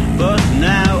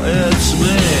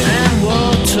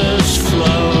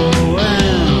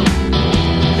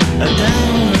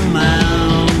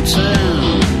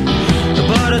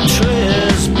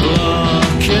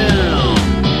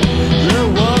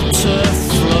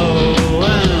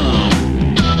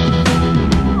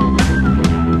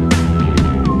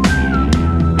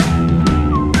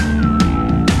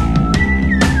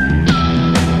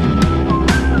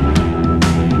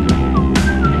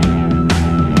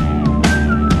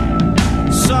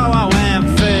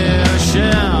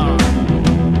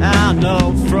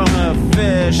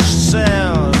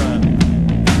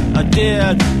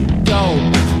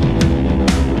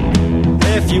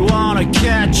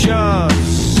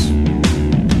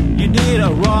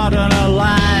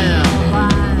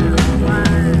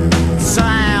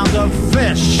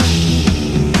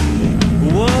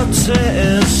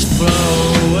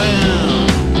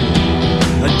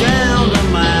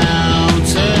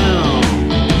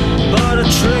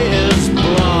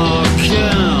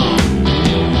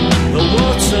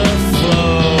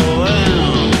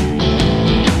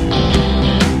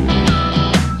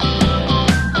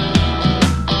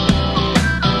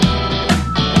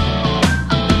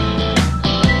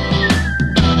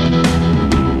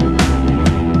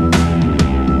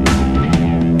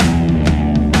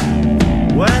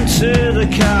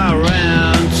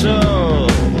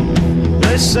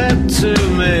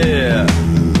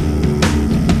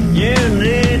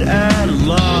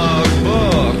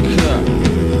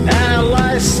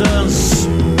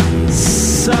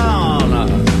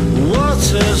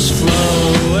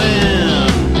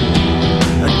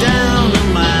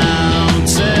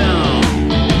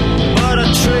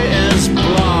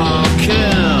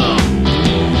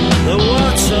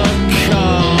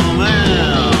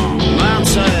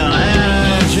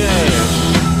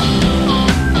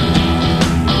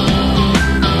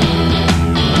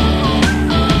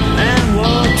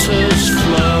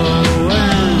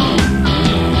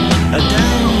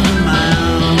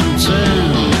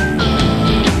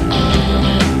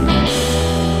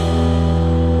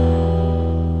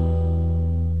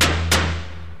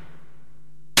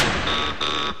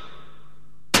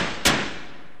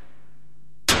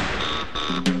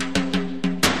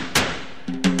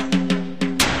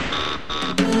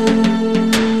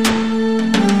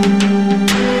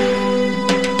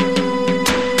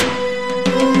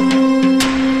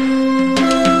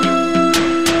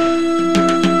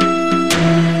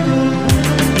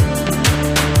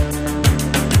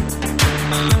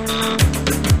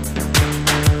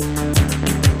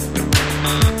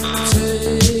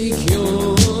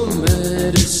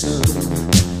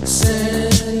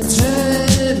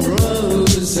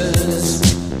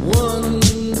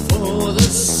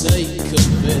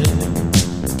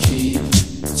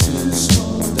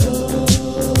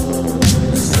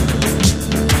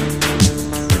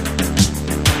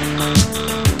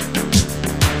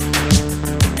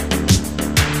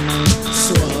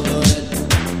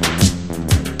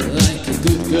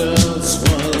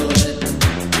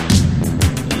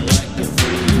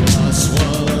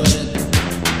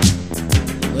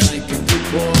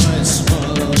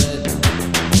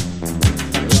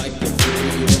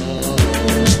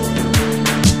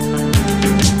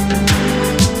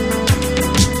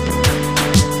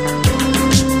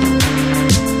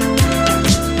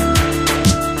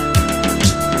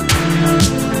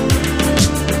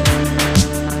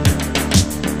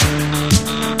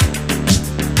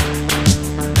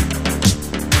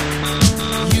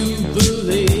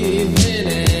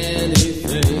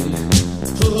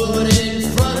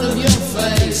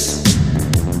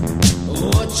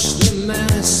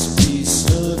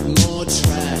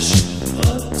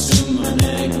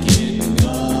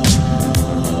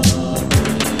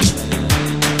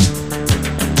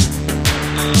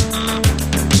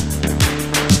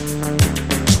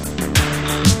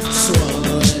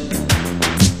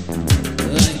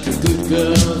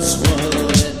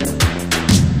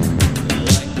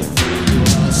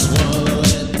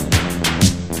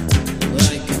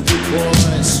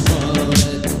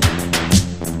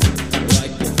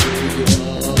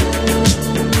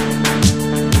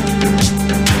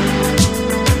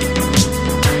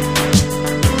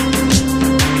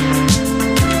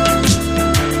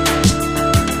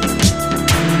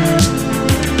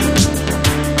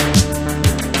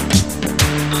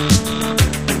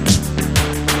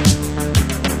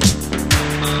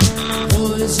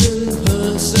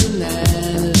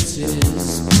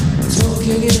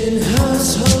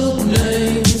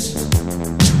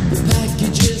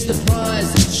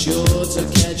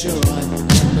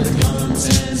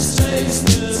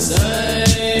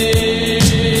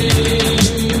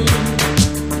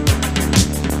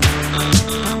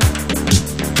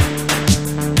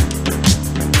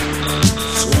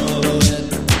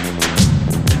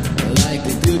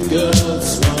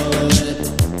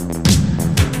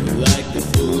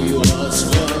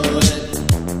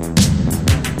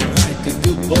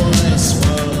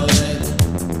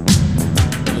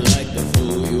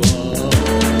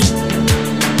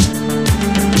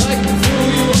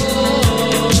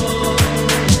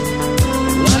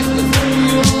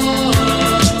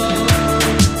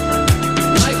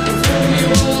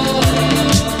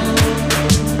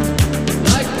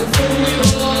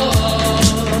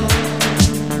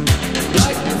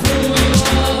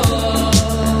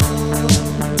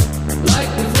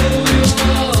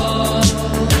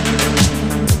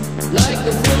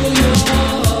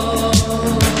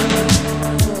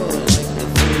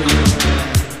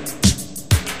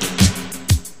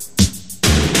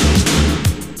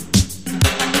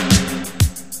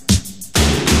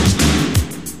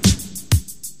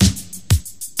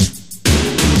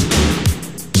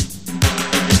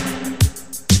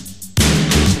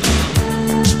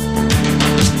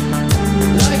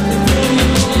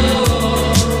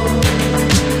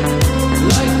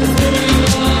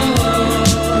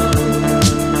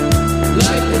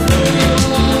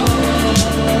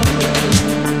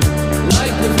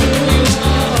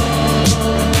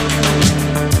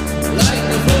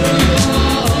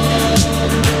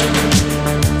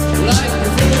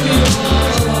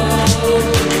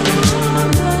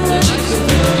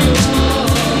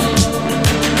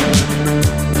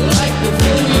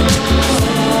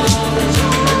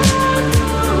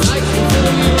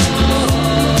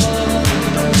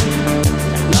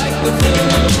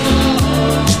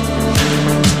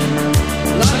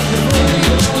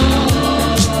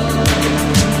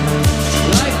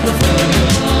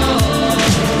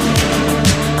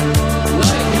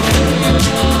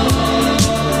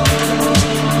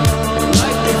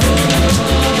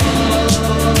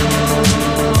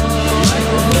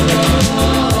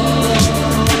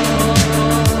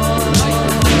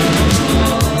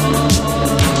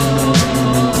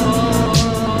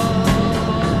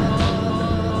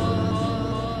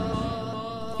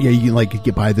 Yeah, you like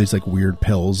get buy these like weird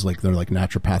pills, like they're like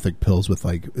naturopathic pills with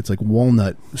like it's like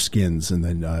walnut skins, and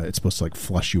then it's supposed to like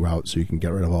flush you out so you can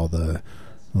get rid of all the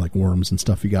like worms and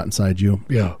stuff you got inside you.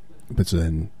 Yeah. But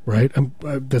then Right?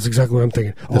 That's exactly what I'm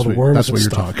thinking. All the worms. That's and what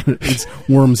you're stuff. talking. It's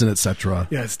worms and etc.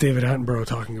 Yeah, it's David Attenborough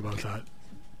talking about that.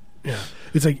 Yeah.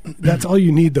 It's like, that's all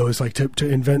you need, though, is like to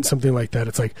invent something like that.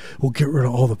 It's like, well, get rid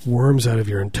of all the worms out of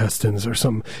your intestines or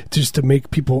something, just to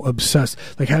make people obsessed.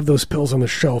 Like, have those pills on the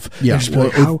shelf. Yeah. And just be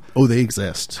like, they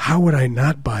exist. how would I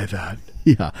not buy that?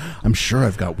 Yeah. I'm sure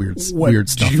I've got weird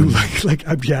stuff. Do you in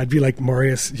I'd be like,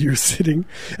 Marius, you're sitting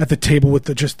at the table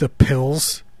with just the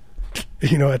pills,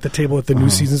 at the table at the New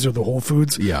Seasons or the Whole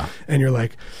Foods. Yeah. And you're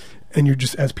like, and you're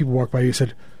just, as people walk by, you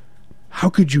said, how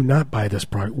could you not buy this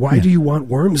product? Why do you want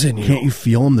worms in you? Can't you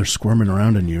feel them? They're squirming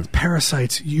around in you.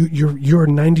 Parasites. You're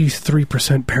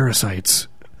 93% parasites.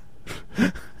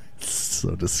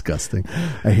 So disgusting.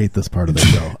 I hate this part of the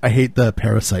show. I hate the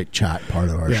parasite chat part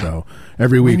of our show.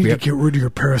 Every week we need to get rid of your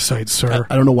parasites, sir.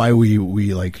 I don't know why we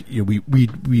like we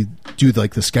do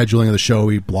like the scheduling of the show.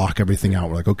 We block everything out.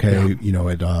 We're like, okay, at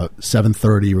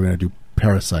 7:30 we're going to do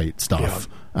parasite stuff. Yeah.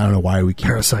 I don't know why we keep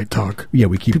parasite talk. Yeah,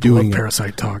 we keep People doing love it.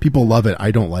 parasite talk. People love it.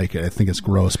 I don't like it. I think it's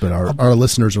gross. But our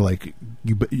listeners are like,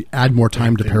 you add more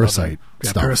time to parasite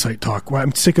stuff. Parasite talk. Well,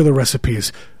 I'm sick of the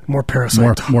recipes. More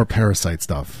parasite talk. More parasite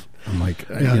stuff. I'm like,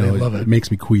 they love it. It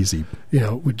makes me queasy.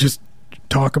 We just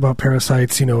talk about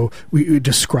parasites. We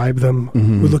describe them.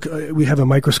 Mm-hmm. We look. We have a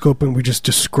microscope and we just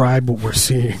describe what we're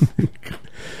seeing.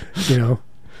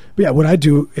 But yeah, what I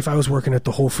do if I was working at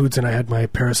the Whole Foods and I had my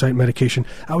parasite medication,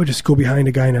 I would just go behind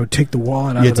a guy and I would take the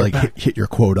wallet out of the back. Hit your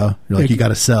quota. You're like, you got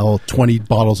to sell 20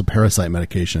 bottles of parasite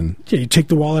medication. Yeah, you take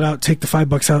the wallet out, take the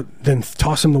 $5 out, then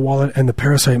toss them the wallet and the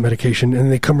parasite medication, and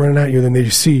they come running at you. Then they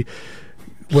just see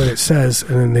what it says,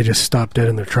 and then they just stop dead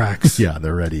in their tracks. Yeah,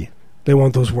 they're ready. They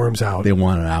want those worms out. They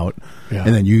want it out. Yeah.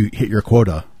 And then you hit your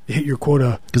quota. Hit your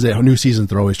quota. Because New Seasons,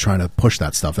 they're always trying to push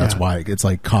that stuff. That's why it's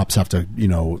like cops have to,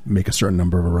 make a certain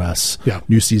number of arrests. Yeah.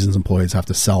 New Seasons employees have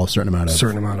to sell a certain amount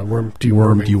of worm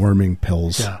deworming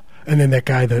pills. Yeah. And then that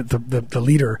guy, the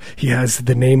leader, he has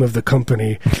the name of the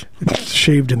company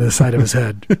shaved in the side of his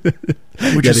head.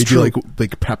 Which is they true. do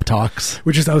like pep talks.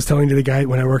 Which is, I was telling to the guy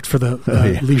when I worked for the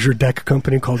leisure deck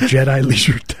company called Jedi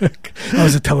Leisure Deck. I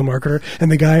was a telemarketer,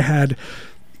 and the guy had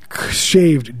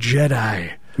shaved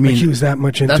Jedi. I mean, he was that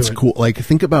much into it. That's cool. Like,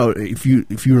 think about if you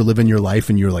were living your life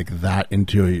and you're like that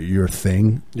into your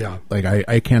thing. Yeah. Like,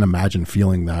 I can't imagine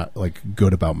feeling that like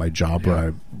good about my job where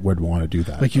I would want to do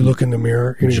that. Like, you look in the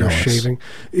mirror and you're shaving.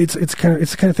 It's the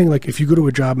kind of thing. Like, if you go to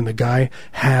a job and the guy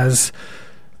has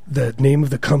the name of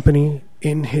the company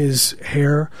in his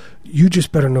hair, you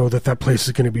just better know that place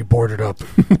is going to be boarded up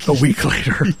a week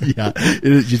later. Yeah,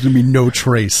 there's going to be no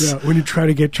trace. Yeah, when you try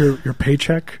to get your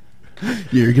paycheck.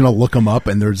 You're going to look them up,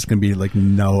 and there's going to be like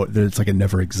it's like it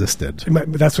never existed.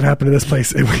 That's what happened to this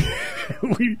place. And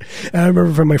I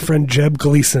remember from my friend Jeb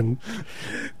Gleason,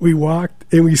 we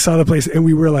walked and we saw the place, and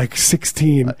we were like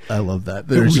 16. I love that.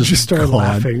 We just started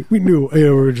laughing. We knew, we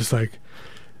were just like,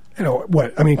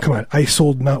 what? I mean, come on. I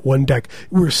sold not one deck.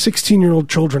 We were 16-year-old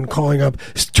children calling up,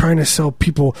 trying to sell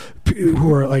people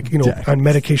who are like, on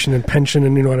medication and pension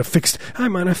and,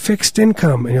 I'm on a fixed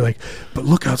income. And you're like, but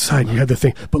look outside. You had the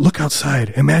thing, but look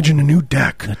outside. Imagine a new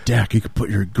deck. A deck. You could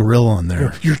put your grill on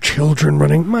there. Your children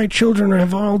running. My children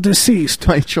have all deceased.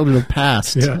 My children have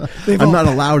passed. Yeah. I'm not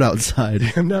allowed outside.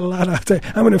 I'm not allowed outside.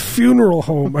 I'm in a funeral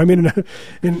home. I'm in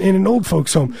an old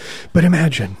folks home. But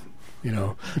imagine.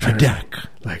 A deck.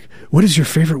 Like, what is your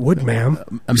favorite wood,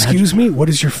 ma'am? Excuse me? What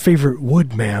is your favorite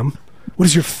wood, ma'am? What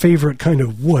is your favorite kind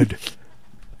of wood?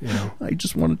 I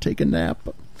just want to take a nap.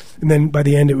 And then by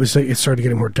the end, it started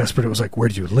getting more desperate. It was like, where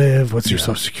do you live? What's your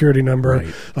social security number?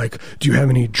 Right. Like, do you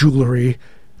have any jewelry?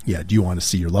 Yeah. Do you want to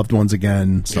see your loved ones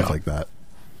again? Stuff like that.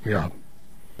 Yeah.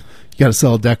 You got to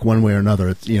sell a deck one way or another.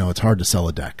 It's hard to sell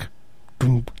a deck.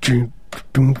 Sorry,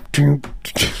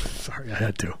 I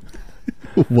had to.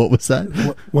 What was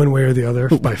that? One way or the other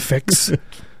by Fix.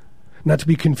 Not to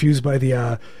be confused by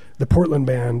the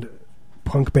Portland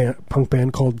punk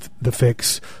band called The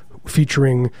Fix,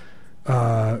 featuring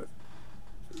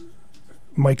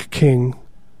Mike King,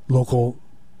 local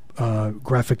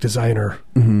graphic designer,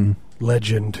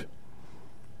 legend,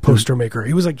 poster maker.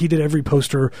 He did every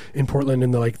poster in Portland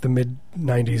in the mid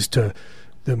 90s to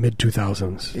the mid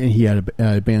 2000s. And he had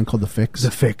a band called The Fix.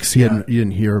 The Fix. You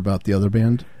didn't hear about the other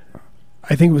band?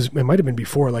 I think it might have been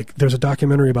before. Like, there's a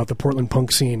documentary about the Portland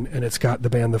punk scene, and it's got the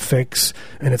band The Fix,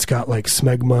 and it's got like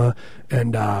Smegma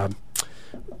and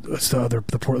what's the other,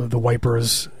 the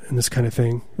Wipers and this kind of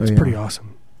thing. It's pretty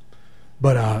awesome.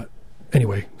 But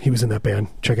anyway, he was in that band.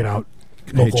 Check it out.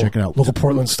 local, check it out. Local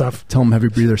Portland stuff. Tell them Heavy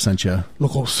Breather sent you.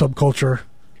 Local subculture.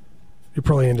 You're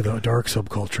probably into the dark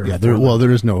subculture. Yeah, there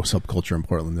is no subculture in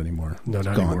Portland anymore. No, it's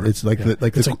not gone. anymore. It's like Yeah.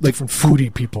 like It's like different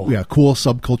foodie people. Yeah, cool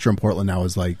subculture in Portland now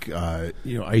is like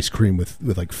ice cream with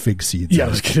like fig seeds. Yeah, I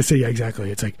in was it. gonna say, yeah, exactly.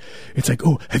 It's like,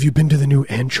 oh, have you been to the new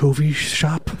anchovy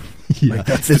shop? Yeah, Like,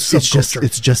 that's the subculture.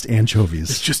 it's just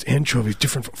anchovies. It's just anchovies,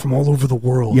 different from all over the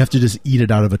world. You have to just eat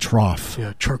it out of a trough.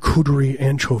 Yeah, charcuterie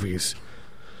anchovies.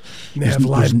 And they have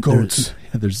live goats.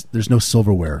 There's no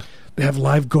silverware. They have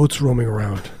live goats roaming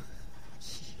around.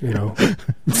 You know,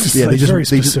 it's just Yeah, like very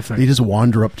they specific. just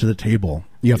wander up to the table.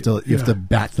 You have to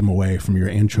bat them away from your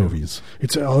anchovies.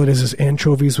 It's all it is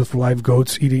anchovies with live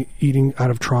goats eating out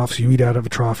of troughs. You eat out of a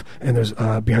trough, and there's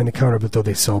behind the counter, but though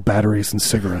they sell batteries and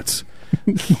cigarettes.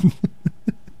 You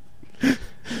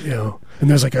know, and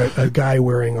there's like a guy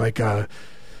wearing like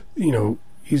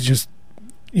he's just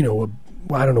well,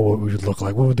 I don't know what we would look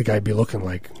like. What would the guy be looking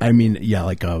like? I mean,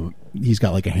 yeah, he's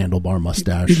got like a handlebar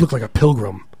mustache. He'd look like a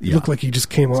pilgrim. He Yeah. looked like he just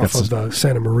came off got of the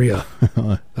Santa Maria.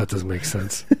 That doesn't make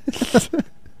sense.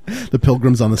 The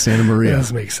Pilgrims on the Santa That Maria.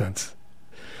 doesn't make sense.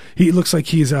 He looks like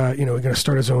he's going to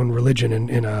start his own religion in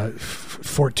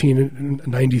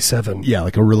 1497. Yeah,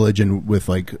 like a religion with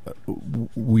like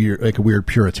weird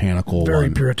puritanical. Very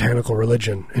one. puritanical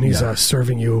religion, and he's Yeah.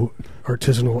 serving you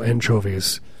artisanal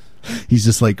anchovies. He's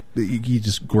just like he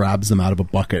just grabs them out of a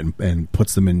bucket and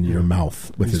puts them in your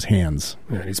mouth with his hands.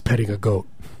 Yeah, and he's petting a goat.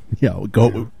 Yeah,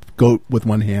 goat with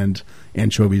one hand,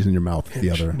 anchovies in your mouth with the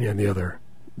other, Yeah, and the other.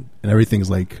 and everything's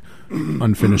like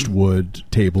unfinished wood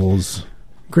tables.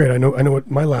 Great. I know what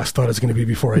my last thought is going to be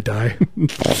before I die.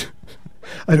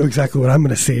 I know exactly what I'm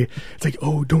going to see. It's like,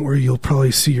 oh, don't worry, you'll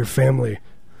probably see your family.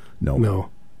 No.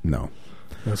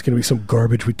 It's going to be some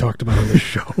garbage we talked about on this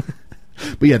show.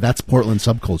 But yeah, that's Portland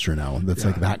subculture now. That's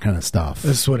like Yeah. that kind of stuff.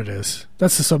 That's what it is.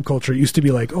 That's the subculture. It used to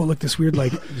be like, oh, look, this weird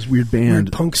This weird band.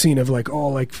 weird punk scene of like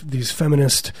all like these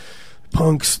feminist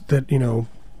punks that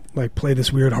like play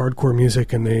this weird hardcore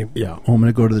music, and they Yeah. Oh, I'm going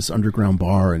to go to this underground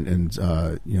bar and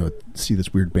see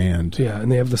this weird band. and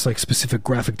they have this like specific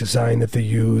graphic design that they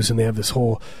use, and they have this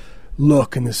whole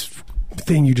look and this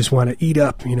thing you just want to eat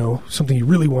up, something you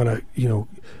really want to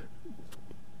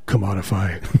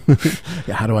commodify.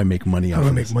 Yeah, how do I make money How off do I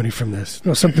of make this? money from this?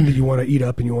 No, something that you want to eat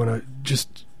up and you want to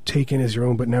just take in as your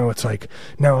own. But now it's like,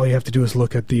 now all you have to do is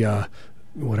look at the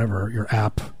your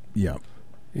app. Yeah.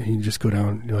 And you just go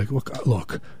down. And you're like,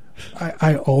 look.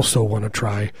 I also want to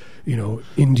try,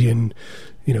 Indian,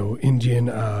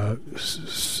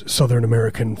 Southern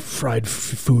American fried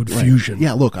food Right. fusion.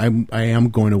 Yeah, look, I am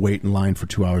going to wait in line for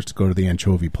 2 hours to go to the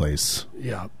anchovy place.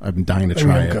 Yeah. I've been dying to I mean,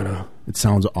 try I'm it. gonna- It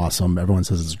sounds awesome. Everyone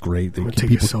says it's great. I'm going to take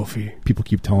people, a selfie. people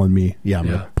keep telling me, I'm Yeah.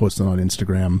 going to post it on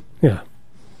Instagram. Yeah.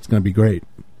 It's going to be great.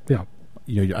 Yeah.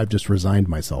 I've just resigned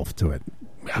myself to it.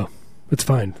 Yeah. It's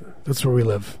fine. That's where we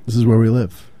live. This is where we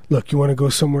live. Look, you want to go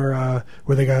somewhere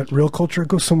where they got real culture?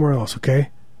 Go somewhere else, okay?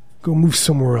 Go move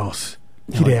somewhere else.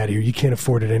 Get Yeah. out of here. You can't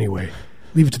afford it anyway.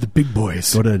 Leave it to the big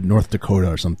boys. Go to North Dakota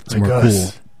or something. Like Somewhere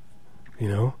us.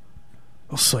 cool.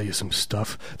 I'll sell you some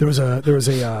stuff. It was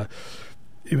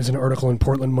an article in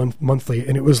Portland Monthly,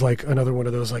 and it was like another one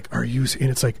of those like, are you? And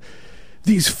it's like,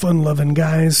 these fun-loving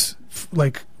guys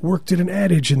like worked at an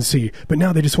ad agency, but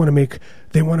now they just want to make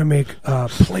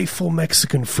playful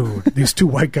Mexican food. These two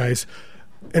white guys,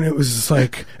 and it was just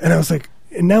like, and I was like.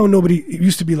 And now it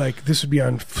used to be like, this would be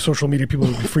on social media, people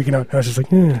would be freaking out. And I was just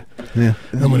like, Yeah.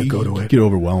 I'm going to go to You it. get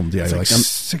overwhelmed. Yeah, It's you're like like,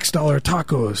 $6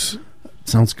 tacos,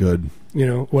 sounds good.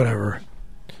 whatever.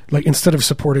 Like, instead of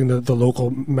supporting the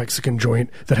local Mexican joint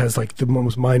that has like the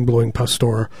most mind-blowing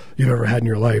pastor you've ever had in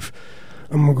your life,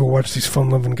 I'm going to go watch these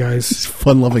fun-loving guys These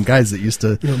fun-loving guys that used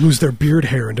to... lose their beard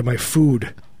hair into my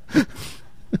food.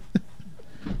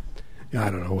 Yeah, I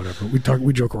don't know, whatever.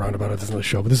 We joke around about it on the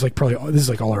show, but this is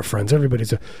like all our friends.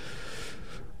 Everybody's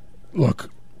look.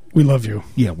 We love you.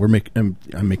 Yeah,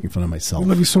 I'm making fun of myself. We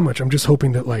love you so much. I'm just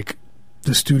hoping that like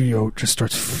the studio just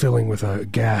starts filling with a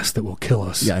gas that will kill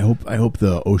us. Yeah, I hope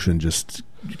the ocean just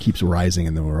keeps rising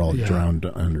and then we're all Yeah. drowned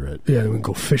under it. Yeah, we can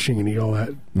go fishing and eat all that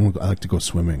I like to go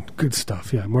swimming. good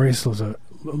stuff. Yeah, Maurice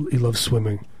he loves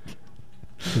swimming.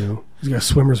 He's got a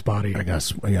swimmer's body. I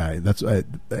guess. Yeah, that's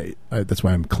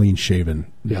why I'm clean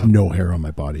shaven. Yeah. No hair on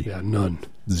my body. Yeah, none.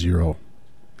 Zero.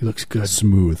 He looks good.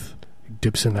 Smooth. He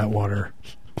dips in that water,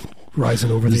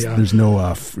 rising over There's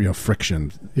no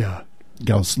friction. yeah.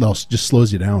 Just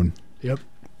slows you down. Yep.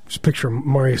 Just picture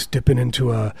Marius dipping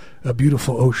into a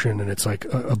beautiful ocean, and it's like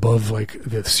above like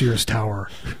the Sears Tower.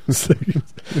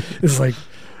 It's like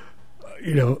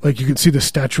like you can see the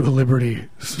Statue of Liberty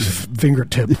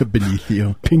fingertip, Beneath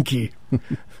you. pinky.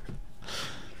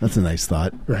 That's a nice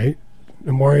thought. right?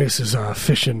 And Marius is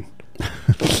fishing.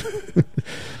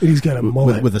 And he's got a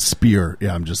mullet. With a spear.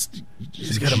 Yeah, I'm just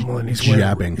He's got a mullet. He's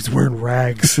jabbing. He's wearing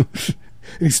rags. And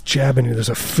he's jabbing. And there's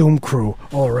a film crew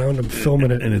all around him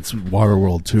filming it. And it's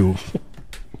Waterworld too.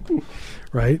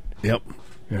 Right? Yep.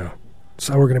 Yeah.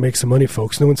 So we're going to make some money,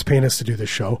 folks. No one's paying us to do this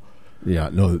show. Yeah,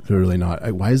 no, they're really not.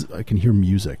 I can hear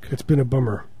music. It's been a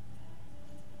bummer.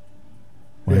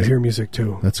 Why Yeah, I is hear music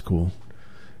too. That's cool.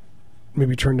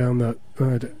 Maybe turn down the.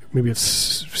 Maybe it's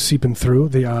seeping through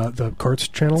the carts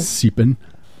channel. Seepin'.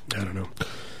 I don't know.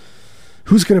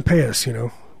 Who's going to pay us? You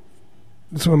know,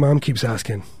 that's what my mom keeps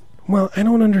asking. Well, I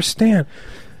don't understand.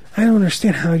 I don't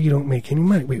understand how you don't make any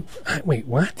money. Wait,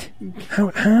 what?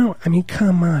 How? I mean,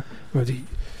 come on.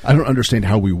 I don't understand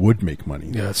how we would make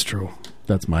money. Yeah, that's true.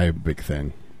 That's my big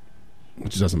thing,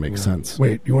 which doesn't make sense.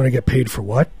 Wait, you want to get paid for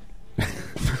what?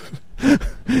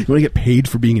 You want to get paid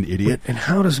for being an idiot? And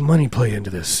how does money play into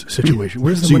this situation?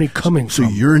 Where's the money coming so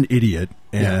from? So you're an idiot,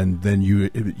 and then you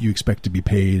expect to be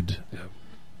paid. Yeah.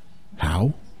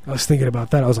 How? I was thinking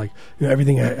about that. I was like,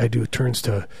 everything I do turns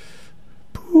to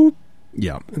poop.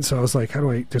 Yeah. And so I was like,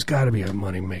 there's got to be a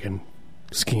money-making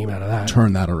scheme out of that.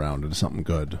 Turn that around into something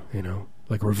good. You know,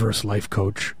 like reverse life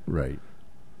coach. Right.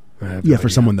 Yeah, for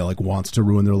someone that wants to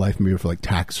ruin their life, maybe for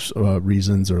tax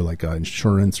reasons or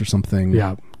insurance or something.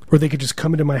 Yeah. Or they could just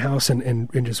come into my house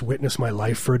and just witness my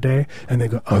life for a day, and they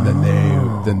go, oh.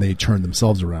 And then they turn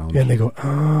themselves around. And they go,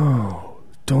 oh,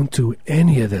 don't do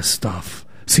any of this stuff.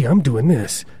 See, I'm doing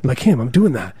this. Like him, I'm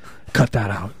doing that. Cut that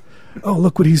out. Oh,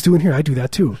 look what he's doing here. I do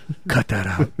that too. Cut that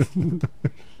out.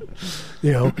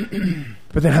 You know.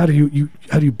 But then how do you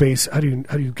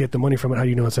get the money from it? How do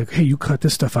you know it's like, hey, you cut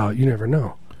this stuff out? You never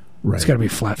know. Right. It's got to be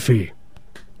flat fee.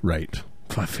 Right.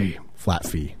 Flat fee. Flat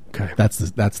fee. Okay. That's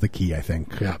the key, I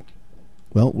think. Yeah.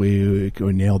 Well, we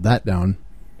nailed that down.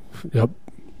 Yep.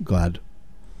 Glad.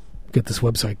 Get this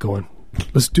website going.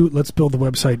 Let's build the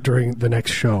website during the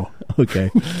next show.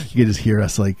 Okay. You can just hear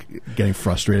us getting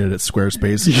frustrated at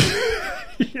Squarespace.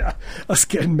 Yeah. Us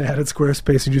getting mad at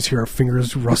Squarespace and just hear our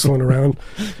fingers rustling around.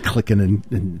 Clicking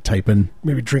and typing.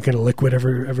 Maybe drinking a liquid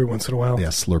every once in a while. Yeah,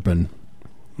 slurping.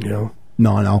 You know?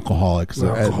 Non-alcoholic.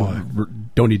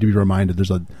 Don't need to be reminded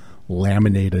there's a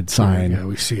laminated sign. Yeah,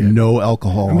 we see it. No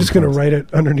alcohol. I'm just going to write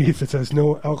it underneath. It says,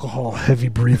 no alcohol, heavy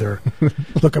breather.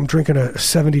 Look, I'm drinking a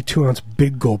 72-ounce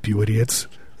big gulp, you idiots.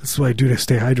 That's what I do to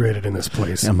stay hydrated in this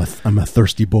place. I'm a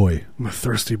thirsty boy. I'm a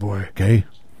thirsty boy. Okay.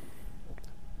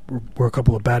 We're a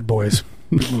couple of bad boys.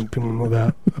 People know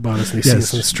that about us, and they see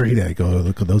us on the street. Yeah, go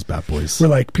look at those bad boys. We're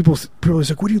like, people are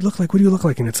like, what do you look like? What do you look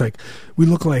like? And it's like, we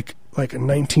look like a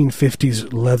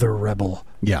 1950s leather rebel.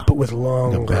 Yeah. But with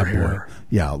longer hair.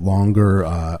 Yeah,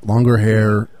 longer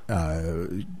hair,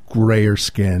 grayer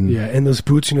skin. Yeah, and those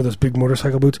boots, those big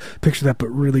motorcycle boots. Picture that, but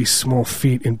really small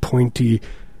feet and pointy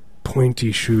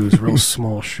shoes, real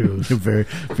small shoes. Very,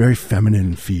 very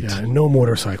feminine feet. Yeah, no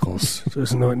motorcycles.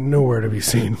 There's nowhere to be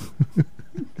seen.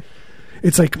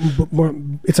 It's like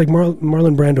Marlon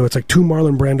Brando. It's like two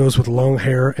Marlon Brandos with long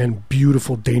hair and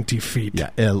beautiful, dainty feet. Yeah,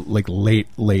 like late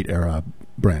era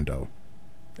Brando.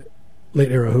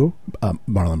 Late era who?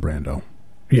 Marlon Brando.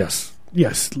 Yes,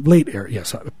 late era.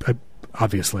 Yes,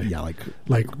 obviously. Yeah,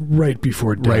 like right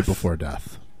before death. Right before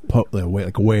death.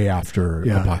 Way after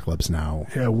Apocalypse Now.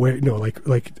 Yeah,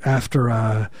 like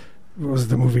after. What was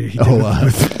the movie he did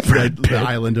with Brad Pitt? The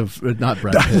Island of not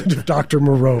Brad Pitt. Island of Dr.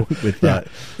 Moreau.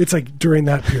 It's like during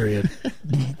that period.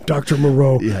 Dr.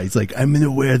 Moreau. Yeah, he's like, I'm going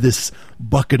to wear this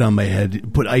bucket on my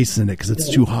head, put ice in it because it's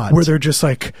too hot. Where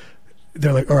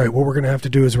they're like, all right, what we're going to have to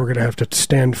do is we're going to have to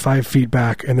stand 5 feet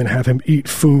back and then have him eat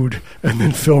food and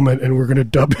then film it, and we're going to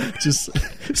dub it just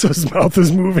so his mouth is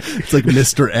moving. It's like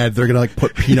Mr. Ed. They're going to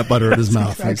put peanut butter in his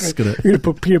mouth. Exactly. You're going to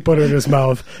put peanut butter in his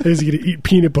mouth, and he's going to eat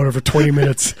peanut butter for 20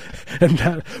 minutes,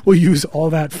 and we'll use all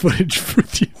that footage for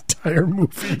the entire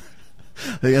movie.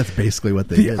 I think that's basically what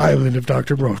they did. The Island of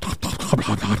Dr. Moreau.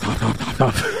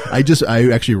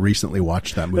 I actually recently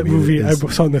watched that movie. That movie I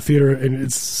saw in the theater, and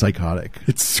it's psychotic.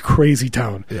 It's crazy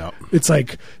town. Yeah, it's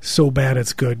like so bad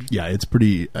it's good. Yeah, it's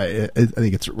pretty. I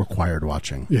think it's required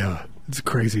watching. Yeah, it's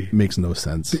crazy. It makes no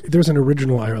sense. There's an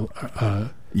original Island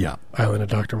of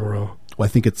Dr. Moreau. Well, I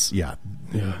think it's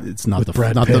It's not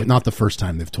not the first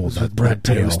time they've told that. Brad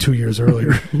Pitt. It was 2 years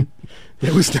earlier.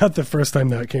 It was not the first time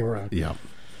that came around. Yeah.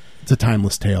 It's a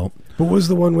timeless tale. What was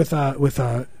the one with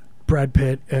Brad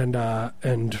Pitt and oh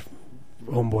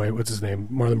boy, what's his name?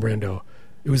 Marlon Brando.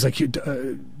 It was like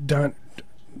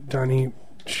Donnie.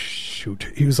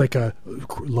 Shoot, he was like the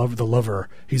lover.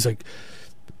 He was like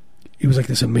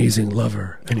this amazing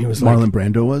lover, and he was Marlon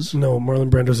Brando was? No, Marlon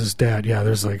Brando's his dad. Yeah,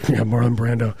 there's Marlon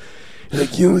Brando.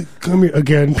 Like, come here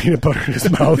again, peanut butter in his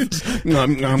mouth.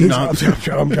 Nom, nom,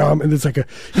 nom. And it's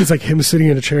like him sitting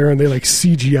in a chair, and they like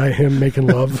CGI him making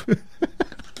love.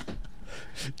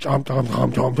 Chomp, chomp,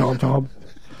 chomp, chomp, chomp, chomp.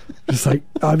 Just like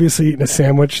obviously eating a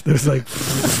sandwich. There's like.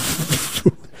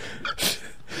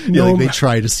 Yeah, like they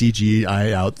try to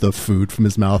CGI out the food from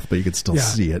his mouth, but you could still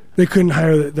see it. They couldn't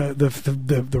hire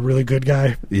the really good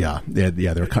guy. Yeah,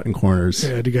 they're cutting corners.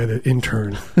 Yeah, the guy, the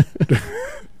intern.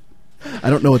 I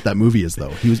don't know what that movie is though.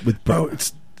 He was with.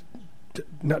 It's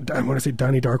not. I want to say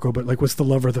Donnie Darko, but like, what's the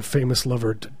lover? The famous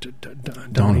lover,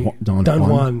 Don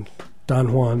Juan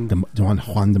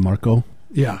DeMarco.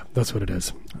 Yeah, that's what it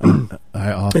is. And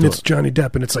it's Johnny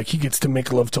Depp, and it's like he gets to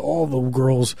make love to all the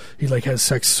girls. He like has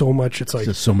sex so much. It's like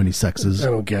just so many sexes. I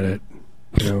don't get it.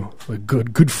 You know, like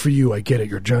good for you. I get it.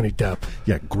 You're Johnny Depp.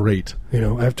 Yeah, great. You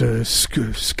know, I have to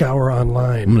scour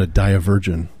online. I'm gonna die a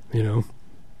virgin. You know,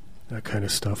 that kind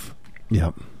of stuff.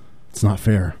 Yep, it's not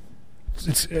fair.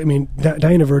 I mean,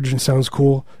 dying a virgin sounds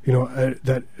cool. You know,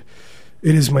 that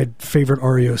it is my favorite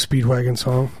REO Speedwagon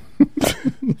song.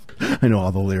 I know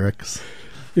all the lyrics.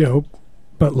 You know,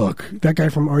 but look, that guy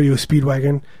from REO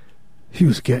Speedwagon, he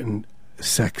was getting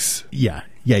sex. Yeah,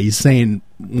 he's saying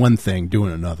one thing,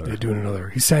 doing another. Yeah, doing another.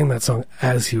 He sang that song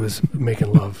as he was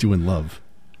making love. Doing love.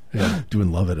 Yeah.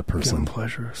 Doing love at a person. Getting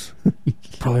pleasures.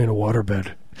 Probably in a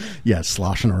waterbed. Yeah,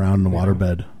 sloshing around in a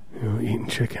waterbed. You know, eating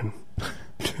chicken.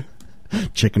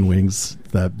 Chicken wings,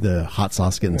 the hot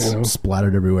sauce getting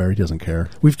splattered everywhere. He doesn't care.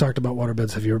 We've talked about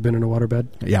waterbeds. Have you ever been in a waterbed?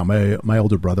 Yeah, my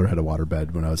older brother had a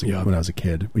waterbed when I was a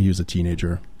kid. When he was a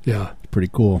teenager. Yeah, pretty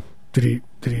cool. Did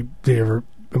he ever?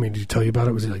 I mean, did he tell you about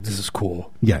it? Was he like, "This is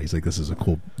cool"? Yeah, he's like, "This is a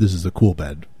cool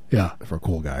bed." Yeah, for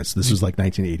cool guys. This was like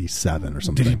 1987 or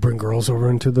something. Did he bring girls over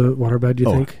into the waterbed? You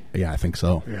think? Yeah, I think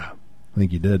so. Yeah, I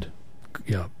think he did.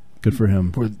 Yeah, good for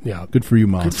him. Yeah, good for you,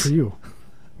 Moss. Good for you.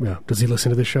 Yeah. Does he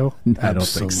listen to the show? I don't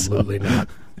think so. Absolutely not.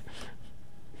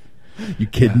 You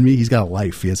kidding me? He's got a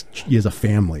life. He has a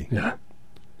family. Yeah.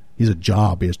 He has a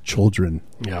job. He has children.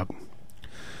 Yeah.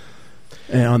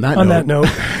 And on that note,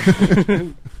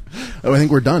 I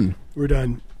think we're done. We're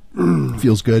done.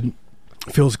 Feels good.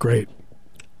 Feels great.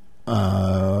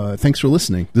 Thanks for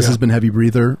listening. This has been Heavy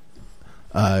Breather.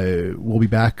 We'll be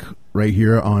back right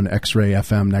here on X-Ray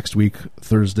FM next week,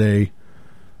 Thursday,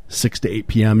 6 to 8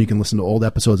 p.m. You can listen to old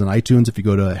episodes on iTunes. If you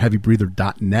go to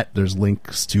heavybreather.net, there's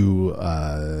links to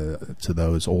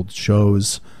those old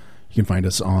shows. You can find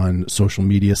us on social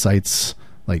media sites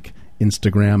like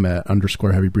Instagram at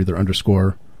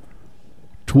 _heavybreather_,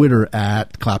 Twitter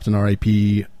at Clapton RIP.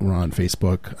 We're on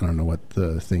Facebook. I don't know what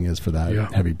the thing is for that. Yeah.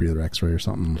 Heavy Breather X-Ray or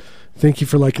something. Thank you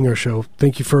for liking our show.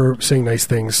 Thank you for saying nice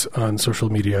things on social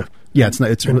media. Yeah,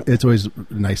 it's always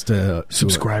nice to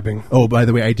subscribing. Oh, by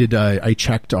the way, I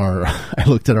checked I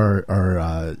looked at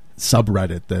our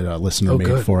subreddit that a listener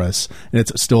made for us, and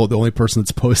it's still the only person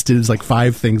that's posted is like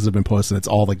 5 things have been posted. It's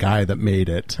all the guy that made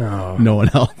it. Oh. No one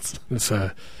else.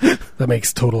 That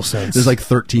makes total sense. There's like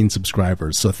 13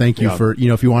 subscribers, so thank you for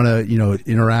if you want to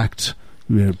interact.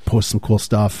 Post some cool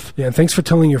stuff. Yeah, and thanks for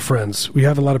telling your friends. We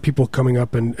have a lot of people coming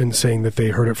up and saying that they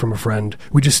heard it from a friend.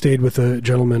 We just stayed with a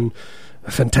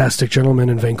fantastic gentleman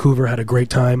in Vancouver, had a great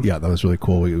time. Yeah, that was really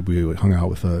cool. We hung out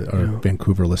with a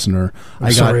Vancouver listener.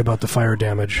 I'm sorry about the fire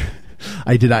damage.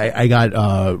 I did. I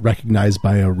got recognized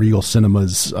by a Regal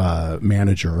Cinemas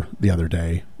manager the other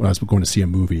day when I was going to see a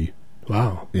movie.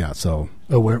 Wow. Yeah, so...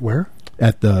 Oh, where?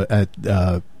 At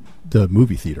the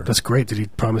movie theater. That's great. Did he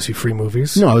promise you free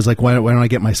movies? No, I was like, why don't I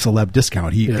get my celeb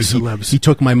discount? He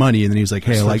took my money and then he was like,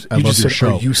 hey, I love your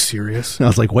show. Are you serious? And I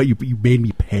was like, what? You made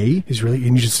me pay? He's really.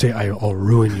 And you should say, I'll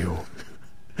ruin you.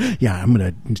 Yeah, I'm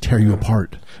gonna tear you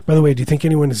apart. By the way, do you think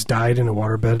anyone has died in a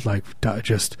waterbed, like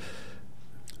just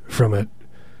from it?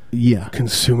 Yeah,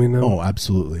 consuming them. Oh,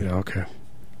 absolutely. Yeah. Okay.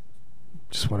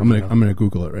 Just want I'm gonna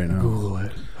Google it right now. Google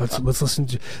it. Let's listen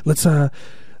to.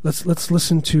 Let's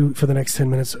listen to, for the next 10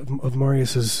 minutes, of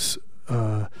Marius's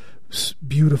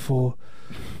beautiful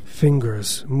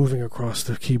fingers moving across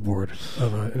the keyboard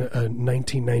of a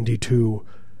 1992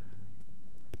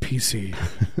 PC.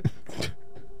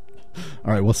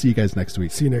 All right, we'll see you guys next week.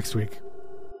 See you next week.